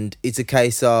 And it's a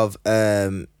case of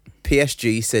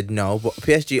PSG said no, but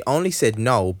PSG only said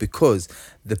no because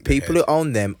the people who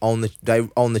own them they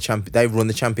run the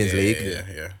Champions League.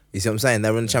 Yeah. You see what I'm saying?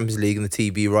 They run the Champions League and the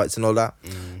TV rights and all that.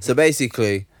 So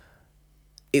basically,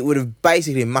 it would have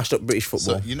basically mashed up British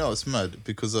football. So you know it's mad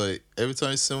because like every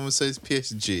time someone says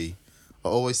PSG, I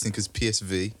always think it's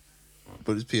PSV,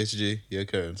 but it's PSG. Yeah,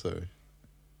 Karen, sorry.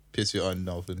 PSV are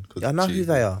nothing. I know who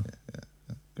they are.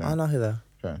 Yeah. I know who they are.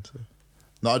 Karen, sorry.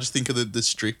 No, I just think of the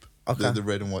strip, Okay. the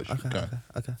red and white strip.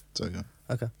 Okay. So, yeah.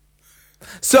 Okay.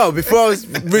 So before I was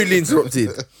rudely interrupted,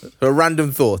 a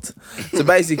random thought. So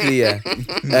basically,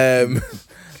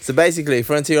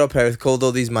 Florentino Perez called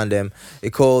all these man them. He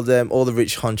called all the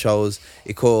rich honchos.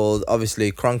 He called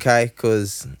obviously Kroenke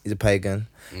because he's a pagan.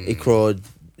 He called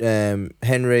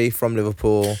Henry from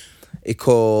Liverpool. He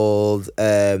called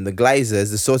the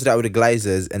Glazers. They sorted out with the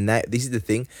Glazers, and this is the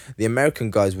thing: the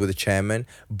American guys were the chairman,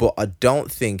 but I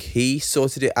don't think he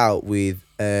sorted it out with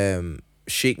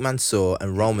Sheikh Mansour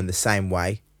and Roman the same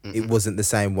way. It wasn't the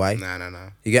same way. No.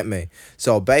 You get me?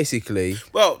 So basically,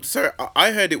 Well, sorry,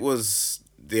 I heard it was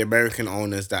the American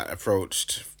owners that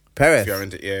approached Perez,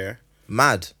 Fiorentina. Yeah.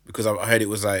 mad. Because I heard it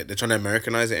was like they're trying to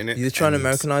Americanize it, innit? You're trying to And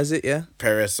Americanize it, yeah?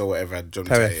 Perez or whatever had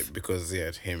jumped Perez. at it because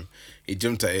he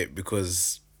jumped at it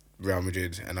because Real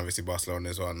Madrid and obviously Barcelona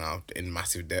as well now in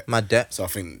massive debt. Mad debt. So I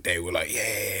think they were like,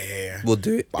 yeah. We'll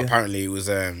do it. But Yeah. apparently it was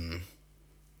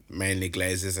mainly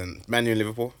Glazers and Man U and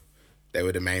Liverpool. They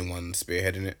were the main ones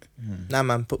spearheading it. Nah,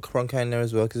 man, put Kroenke in there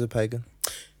as well because he's a pagan.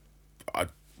 I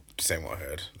just saying what I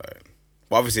heard. Like,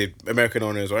 but obviously American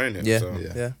owners are in it. Yeah, So.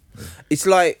 yeah. It's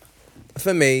like,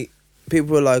 for me, some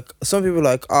people are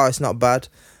like, oh, it's not bad.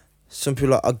 Some people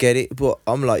are like, I get it. But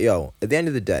I'm like, yo, at the end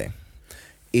of the day,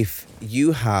 if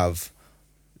you have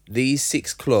these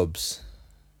 6 clubs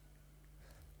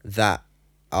that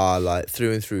are like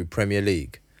through and through Premier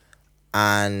League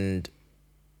and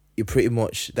you pretty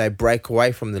much, they break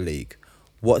away from the league,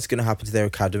 what's going to happen to their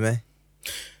academy?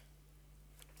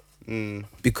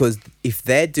 Because if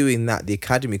they're doing that, the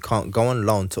academy can't go on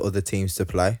loan to other teams to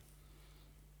play.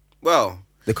 Well,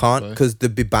 They can't because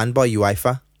they'd be banned by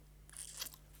UEFA.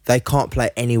 They can't play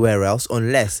anywhere else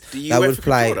unless do they would UEFA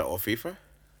play control that or FIFA?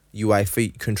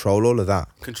 UEFA control all of that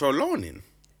Control loaning?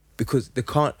 because they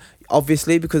can't.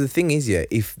 Obviously, because the thing is, yeah,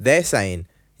 if they're saying,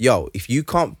 yo, if you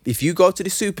go to the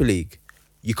Super League,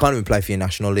 you can't even play for your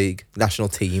national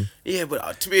team. Yeah,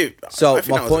 but to me, So I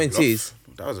think my point is,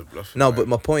 that was a bluff. no, right? but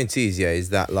my point is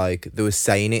that like they were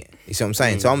saying it. You see what I'm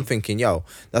saying? So I'm thinking, yo,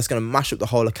 that's gonna mash up the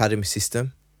whole academy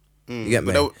system. You get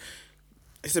me? But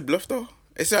it's a bluff though.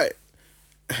 It's like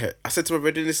I said to my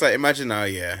brother, it's like imagine now,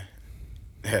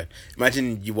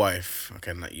 imagine your wife.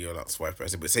 Okay, not you're not wife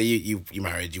person, but say you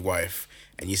married your wife,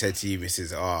 and you said to your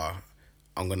missus,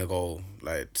 I'm gonna go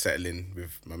like settle in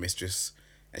with my mistress,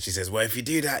 and she says, well, if you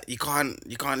do that, you can't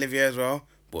live here as well.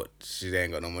 But she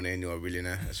ain't got no money, and you're a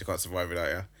billionaire, and she can't survive without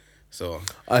you. So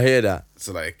I hear that.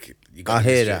 so like you got I a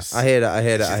hear that. mistress. I hear that.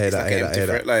 It's like an empty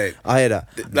threat, like I hear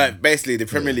that. like basically the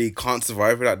Premier League can't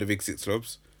survive without the big 6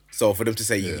 clubs. So for them to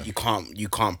say you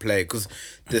can't play because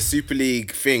the Super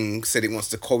League thing said it wants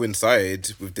to coincide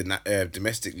with the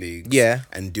domestic leagues,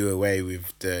 and do away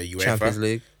with the UEFA Champions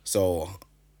League. So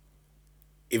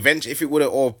eventually, if it would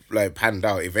have all like panned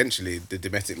out, eventually the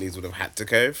domestic leagues would have had to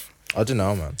cave. I don't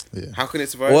know, man. Yeah. How can it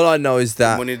survive? All I know is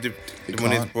that the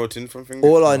money is brought in from things.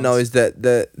 all I know is that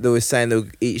they were saying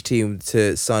that each team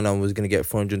to sign on was going to get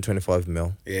 425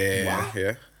 mil.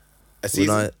 Yeah. A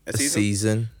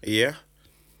Season. Yeah.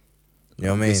 You know what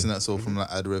I I'm mean? guessing that's all from like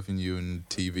ad revenue and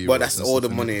TV. But rights that's and all stuff,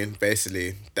 the money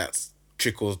basically that's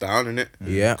trickles down, innit?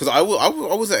 Yeah. Because I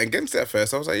wasn't against it at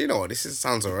first. I was like, you know what,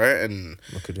 sounds alright, and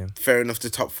Look at him. fair enough. The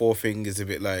top 4 thing is a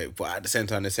bit like, but at the same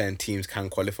time, they're saying teams can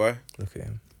qualify. Look at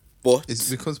him. But It's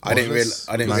because I didn't pointless.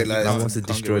 I didn't Man realize. wants to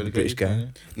destroy the British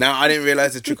game. Now I didn't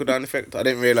realize the trickle down effect. I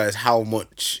didn't realize how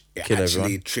much it Kill actually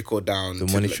everyone. trickled down. The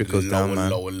to money like trickles down,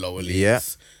 man. lower leagues. Yeah.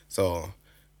 So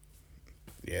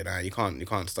yeah, nah, you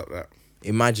can't stop that.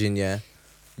 Imagine, yeah,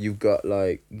 you've got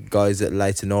like guys at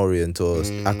Leyton Orient or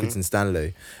Accrington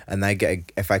Stanley, and they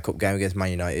get a FA Cup game against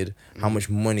Man United. How much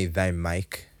money they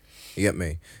make? You get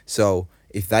me? So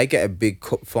if they get a big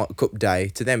cup day,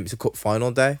 to them it's a cup final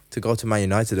day to go to Man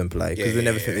United and play because they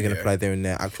never think they're gonna play there in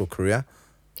their actual career.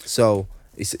 So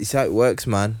it's how it works,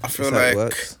 man. I feel It's how it like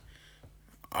works.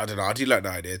 I don't know. I do like the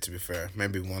idea. To be fair,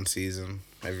 maybe one season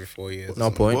every 4 years. No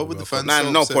point. What would the fans Nah,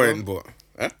 so no upset point. about?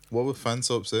 But What were fans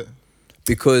so upset?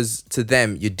 Because to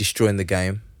them you're destroying the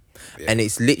game, and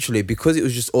it's literally because it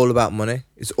was just all about money.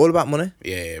 It's all about money.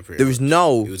 yeah, pretty There was much.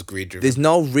 no, It was greed driven. there's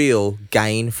no real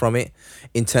gain from it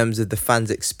in terms of the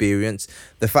fans' experience.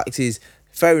 The fact is,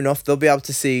 fair enough. They'll be able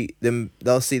to see them.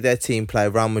 They'll see their team play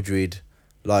Real Madrid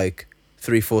like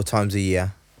 3-4 times a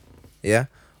year. Yeah,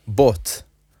 but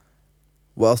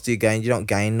what else do you gain? You don't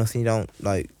gain nothing. You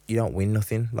don't win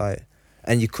nothing. Like,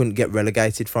 and you couldn't get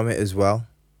relegated from it as well.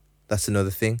 That's another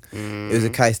thing. It was a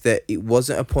case that it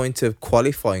wasn't a point of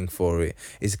qualifying for it.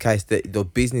 It's a case that the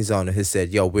business owner has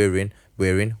said, "Yo, we're in.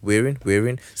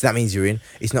 So that means you're in.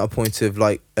 It's not a point of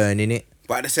like earning it.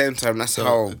 But at the same time, that's So,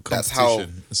 how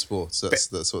competition in sports.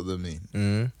 That's what they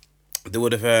mean. they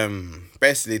would have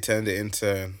basically turned it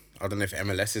into. I don't know if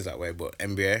MLS is that way, but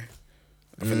NBA.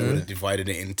 I think they would have divided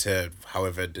it into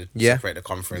however to separate the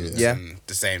conference and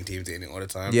the same teams in it all the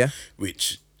time. Yeah.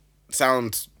 Which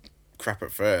sounds crap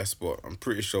at first, but I'm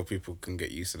pretty sure people can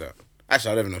get used to that.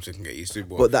 Actually, I don't even know if they can get used to it,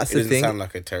 But that's it the doesn't thing. sound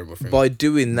like a terrible thing. By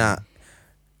doing that,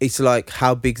 it's like,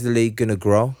 how big's the league gonna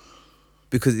grow?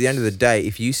 Because at the end of the day,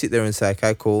 if you sit there and say,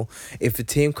 okay, cool, if the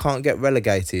team can't get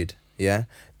relegated, yeah,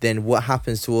 then what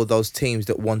happens to all those teams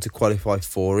that want to qualify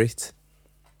for it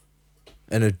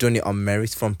and have done it on merit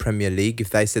from Premier League if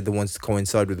they said they wanted to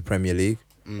coincide with the Premier League?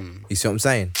 You see what I'm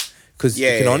saying? Because you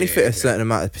can only fit a certain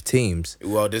amount of teams.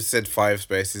 Well, they said 5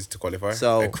 spaces to qualify.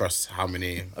 So- across how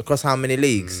many? Across how many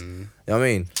leagues? You know what I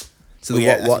mean? So Well, the,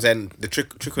 yeah, that's what I'm what saying. The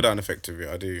trickle down effect of it,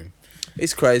 I do.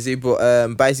 it's crazy,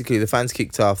 but basically the fans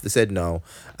kicked off. They said no,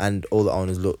 and all the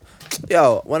owners looked.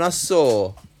 Yo, when I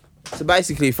saw, so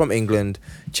basically from England,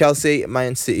 Chelsea,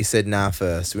 Man City said nah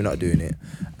first. We're not doing it,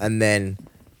 and then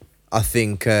I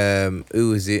think who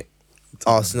was it?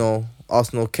 Arsenal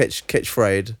catch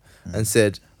Fred and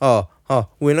said, oh,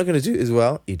 we're not gonna do it as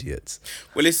well, idiots.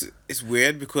 Well, it's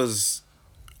weird because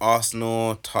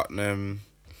Arsenal, Tottenham,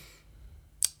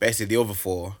 basically the other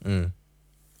 4,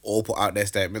 all put out their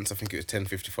statements. I think it was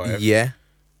 10:55. Yeah.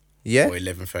 Or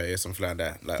 11:30 or something like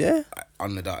that. Like, Yeah.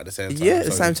 on the dot at the same time. Yeah, at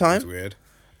the So same it's time. weird.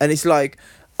 And it's like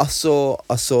I saw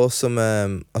some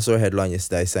I saw a headline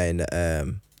yesterday saying that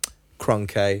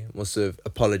Kroenke must have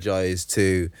apologised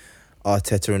to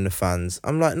Arteta and the fans.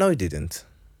 I'm like, no, he didn't.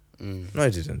 No, he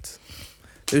didn't.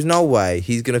 There's no way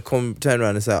he's gonna turn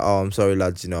around and say, "Oh, I'm sorry,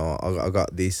 lads. You know, I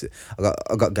got this.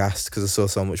 I got gassed because I saw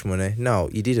so much money." No,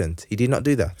 he didn't. He did not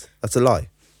do that. That's a lie.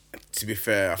 To be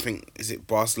fair, I think, is it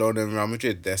Barcelona and Real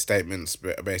Madrid? Their statements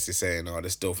are basically saying, they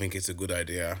still think it's a good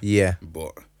idea. Yeah.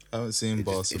 But I haven't seen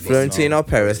Barcelona. Florentino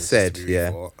Perez it's said, to be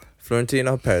yeah. rethought.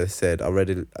 Florentino Perez said, I read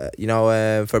it.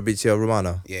 Fabrizio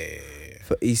Romano. Yeah.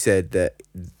 He said that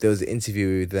there was an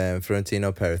interview with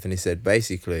Florentino Perez, and he said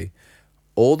basically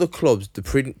all the clubs, the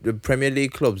Premier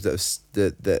League clubs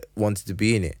that wanted to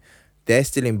be in it, they're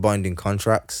still in binding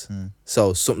contracts.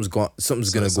 So something's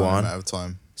gonna go on. Out of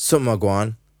time. Something will go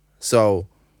on. So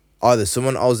either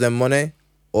someone owes them money,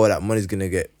 or that money's gonna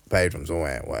get paid from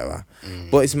somewhere, whatever.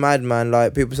 But it's mad, man.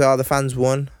 Like, people say, the fans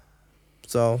won,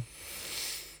 so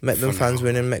make them For fans now.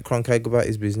 win and make Kroenke go about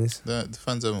his business. The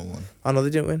fans haven't won. I know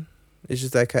they didn't win. It's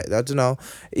just okay. I don't know.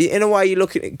 In a way, you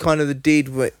look at it, kind of the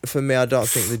did, but for me, I don't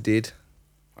think they did.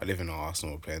 I live in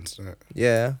Arsenal playing tonight.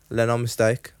 Yeah, Leno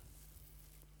mistake.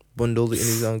 Bundled it in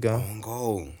his own goal. Own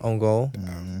goal. Own goal.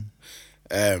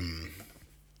 I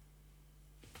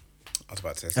was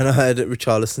about to say And I heard that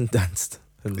Richarlison danced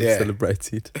and Yeah.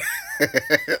 celebrated.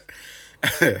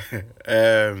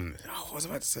 what was I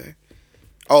about to say?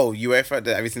 Oh, UEFA,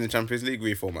 have you seen the Champions League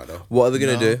reformat though? What are they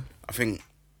going to No. do? I think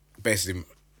basically,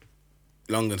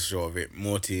 long and short of it,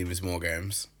 more teams, more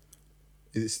games.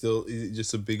 Is it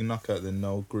just a big knockout then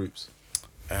no groups?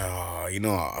 You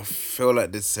know what? I feel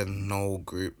like they said no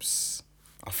groups.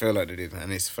 I feel like they did,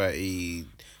 and it's 30.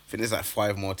 I think there's like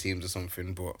 5 more teams or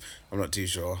something, but I'm not too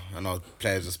sure. I know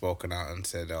players have spoken out and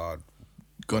said,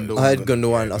 Gundogan. I heard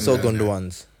Gundogan. I saw Yeah.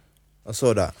 Gundogan's. I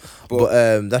saw that.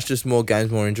 But that's just more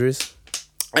games, more injuries.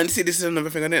 And see, this is another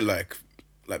thing on it. Like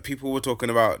people were talking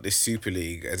about the Super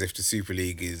League as if the Super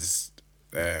League is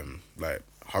like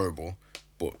horrible,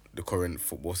 but the current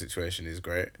football situation is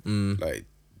great. Like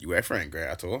UEFA ain't great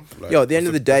at all. Like, Yo, at the end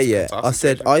of the day, yeah, what's the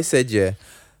situation? I said, yeah,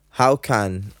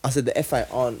 I said the FA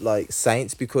aren't like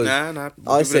saints because Nah.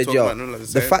 I said, People are yo, talking about, no, like,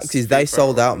 the fact is they FIFA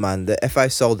sold or- out, man. The FA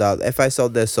sold out. The FA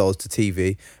sold their souls to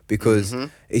TV because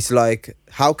it's like,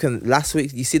 how can last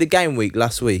week? You see the game week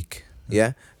last week,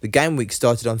 yeah. The game week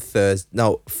started on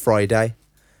Friday.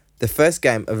 The first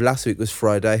game of last week was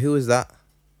Friday. Who was that?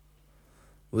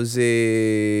 Was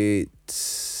it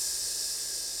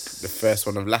The first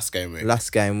one of last game week.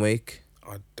 last game week?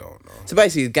 I don't know. So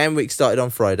basically, the game week started on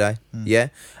Friday, yeah,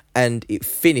 and it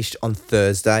finished on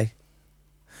Thursday.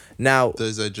 Now,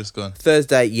 Thursday just gone.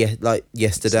 Thursday, yeah, like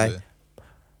yesterday.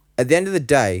 At the end of the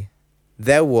day,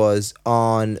 there was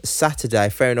on Saturday,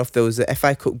 fair enough, there was a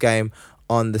FA Cup game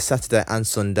on the Saturday and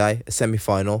Sunday, a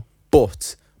semi-final.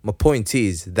 But my point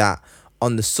is that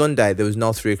on the Sunday there was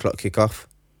no 3 o'clock kickoff.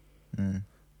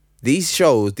 These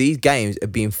shows, these games are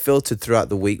being filtered throughout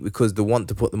the week because they want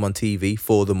to put them on TV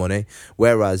for the money.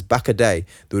 Whereas back a day,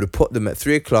 they would have put them at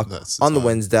 3 o'clock on the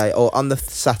Wednesday or on the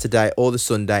Saturday or the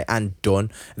Sunday and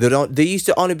done. They used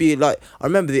to only be like, I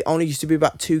remember they only used to be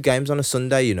about 2 games on a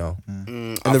Sunday, you know.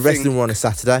 And the rest of them were on a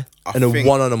Saturday and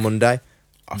one on a Monday.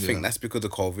 I think that's because of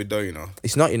COVID though, you know.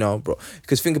 It's not, you know, bro.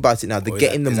 Because think about it now, they're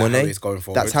getting the money.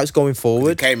 That's how it's going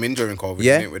forward. It came in during COVID.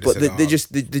 Yeah, but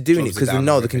they're doing it because they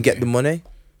know they can get the money.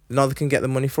 Now they can get the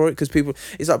money for it because people.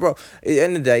 It's like, bro. At the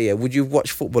end of the day, yeah, would you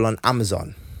watch football on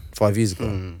Amazon 5 years ago?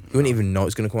 You wouldn't even know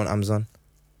it's gonna come on Amazon,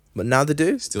 but now they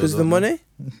do because the money.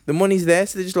 The money's there,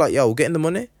 so they're just like, yo, we're getting the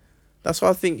money. That's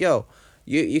why I think, yo,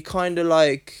 you kind of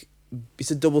like,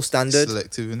 it's a double standard.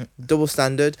 Selective, innit? Double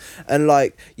standard, and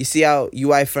like you see how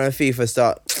UEFA and FIFA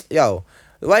start, yo.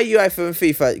 The way UEFA and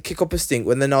FIFA kick up a stink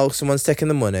when they know someone's taking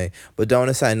the money, but don't want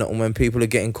to say nothing when people are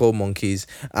getting called monkeys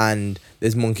and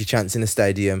there's monkey chants in the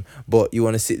stadium, but you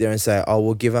want to sit there and say, oh,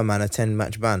 we'll give a man a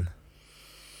 10-match ban.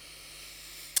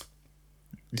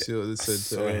 You see what they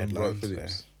said to Wright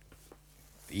Phillips?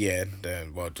 Yeah,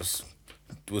 just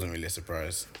wasn't really a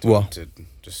surprise. What? To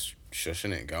just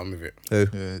shushing it, get on with it. Who?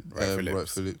 Yeah, Wright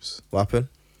Phillips. What happened?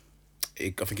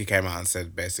 I think he came out and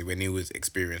said basically when he was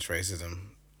experienced racism,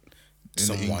 In the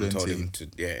someone England told team. him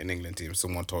to in England team.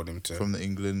 Someone told him to From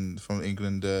England.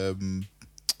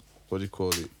 What do you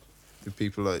call it? The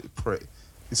people like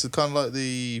it's kind of like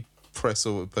the press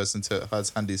or a person has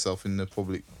handed himself in the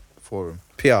public forum.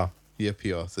 PR. Yeah,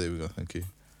 PR. There we go. Thank you.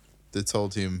 They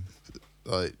told him,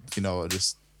 like, you know,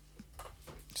 just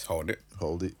hold it.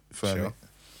 hold it, firm Sure. it.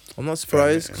 I'm not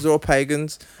surprised because they're all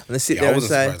pagans and they sit Yeah, I there and wasn't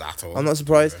say, surprised at all. I'm not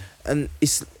surprised. And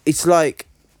it's like,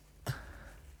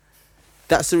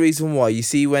 that's the reason why you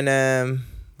see when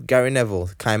Gary Neville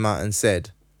came out and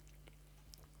said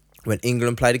when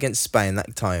England played against Spain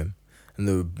that time and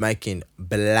they were making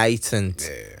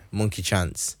blatant monkey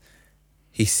chants,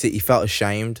 he felt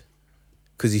ashamed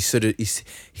because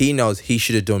he knows he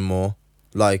should have done more.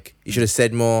 Like, he should have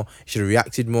said more, he should have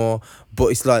reacted more, but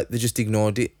it's like they just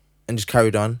ignored it and just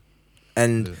carried on.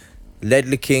 And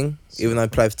Ledley King, even though he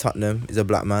played for Tottenham, is a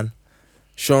black man.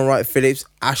 Sean Wright Phillips,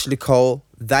 Ashley Cole,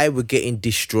 they were getting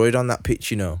destroyed on that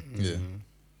pitch, you know. Yeah.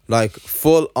 Like,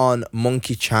 full on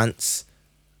monkey chants.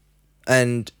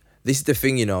 And this is the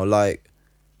thing, you know, like,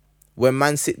 when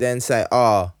man sit there and say,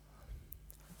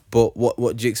 but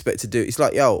what do you expect to do? It's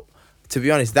like, yo, to be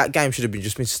honest, that game should have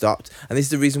just been stopped. And this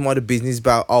is the reason why the business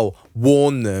about,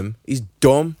 warn them, is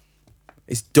dumb.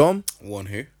 It's dumb. Warn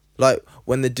who? Like,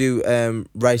 when they do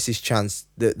racist chants,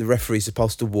 the referee's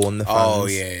supposed to warn the fans. Oh,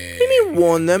 yeah. You mean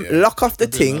warn them, lock off the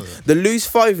thing, they lose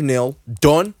 5-0,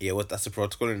 done. Yeah, that's the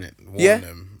protocol, isn't it? Warn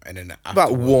them, and then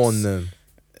About warn them.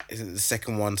 Isn't the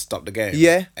second one stop the game?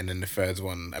 Yeah. And then the third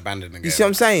one abandon the game. You see what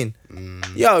I'm saying?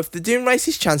 Yo, if they're doing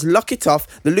racist chants, lock it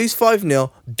off. They lose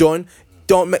 5-0, done.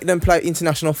 Don't make them play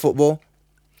international football.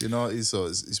 You know what it is?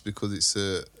 It's because it's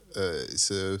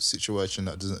a situation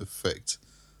that doesn't affect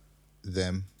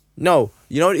them. No,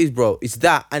 you know what it is, bro? It's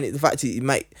that, and the fact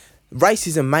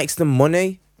racism makes them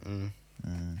money.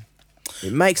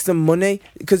 It makes them money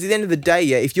because at the end of the day,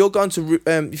 yeah, if you're going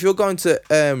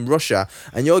to Russia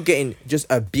and you're getting just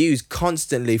abused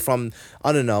constantly from,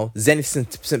 I don't know, Zenit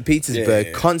St.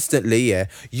 Petersburg constantly, yeah,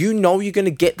 you know you're gonna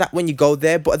get that when you go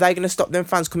there. But are they gonna stop them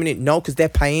fans coming in? No, because they're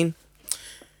paying.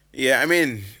 Yeah, I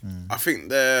mean, I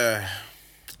think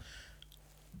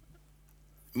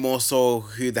more so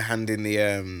who they're handing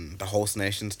the host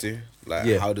nations to.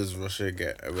 Like, how does Russia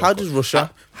get a How does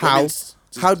Russia?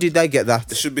 How did they get that?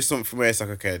 There should be something where it's like,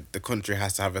 okay, the country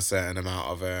has to have a certain amount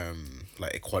of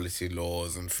like equality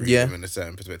laws and freedom in a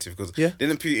certain perspective. Because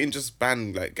didn't Putin just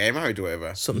ban like gay marriage or whatever?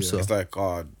 It's like,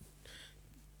 I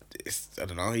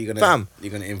don't know. You're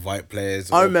gonna invite players.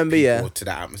 I remember, to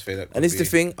that atmosphere. And it's the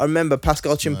thing. I remember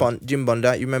Pascal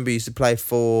Chimbonda. You remember he used to play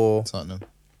for Tottenham.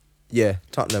 Yeah,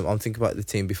 Tottenham. I'm thinking about the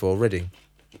team before Reading.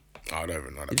 I don't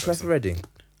even know that. Did he play for Reading?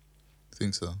 I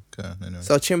think so. Okay, anyway.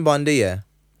 So Chimbonda,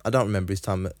 I don't remember his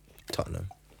time at Tottenham.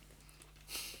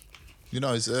 You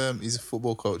know, he's a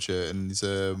football coach and he's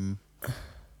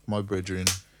my brethren.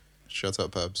 Shout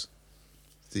out Pabs.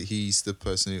 He's the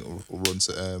person who runs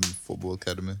football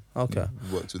academy. Okay,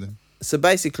 Worked with him. So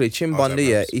basically,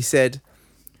 Chimbonda,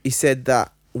 he said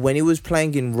that when he was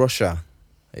playing in Russia,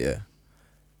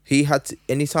 he had to,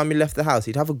 anytime he left the house,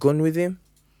 he'd have a gun with him.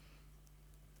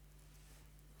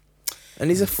 And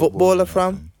he's a footballer,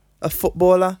 a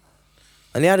footballer.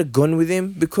 And he had a gun with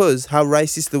him because how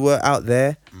racist they were out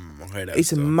there. I heard that It's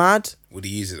stuff. mad. Would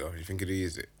he use it though? You think he'd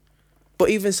use it? But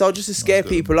even so, just to scare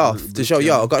people off, to show,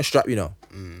 yo, I got a strap, you know.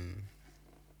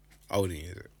 I wouldn't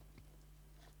use it.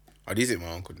 I'd use it in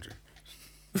my own country.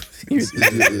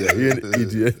 You're an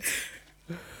idiot.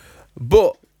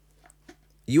 But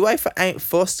UEFA ain't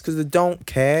fussed because they don't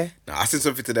care. No, I seen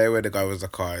something today where the guy was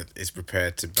like, is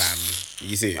prepared to ban.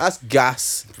 You see it? That's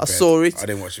gas. I saw it. I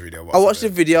didn't watch the video. I watched the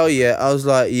video, yeah. I was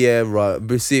like, yeah, right.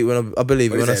 But see it when I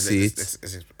believe it when I see it.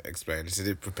 Let's explain. Is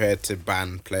it prepared to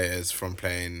ban players from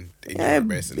playing in Europe,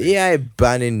 basically? He ain't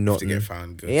banning nothing. To get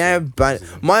found guilty. He ain't banning.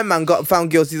 My man got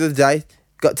found guilty the other day.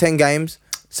 Got 10 games.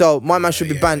 So my man should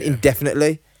be banned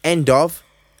indefinitely. End of.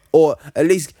 Or at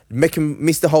least make him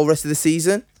miss the whole rest of the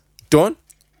season. Done.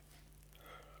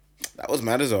 That was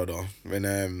mad as well, though. When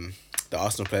the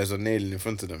Arsenal players were kneeling in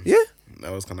front of them. Yeah.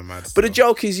 That was kind of mad. But the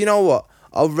joke is, you know what?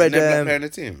 I read. Never player in the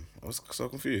team. I was so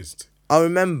confused. I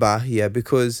remember, yeah,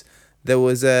 because there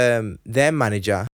was their manager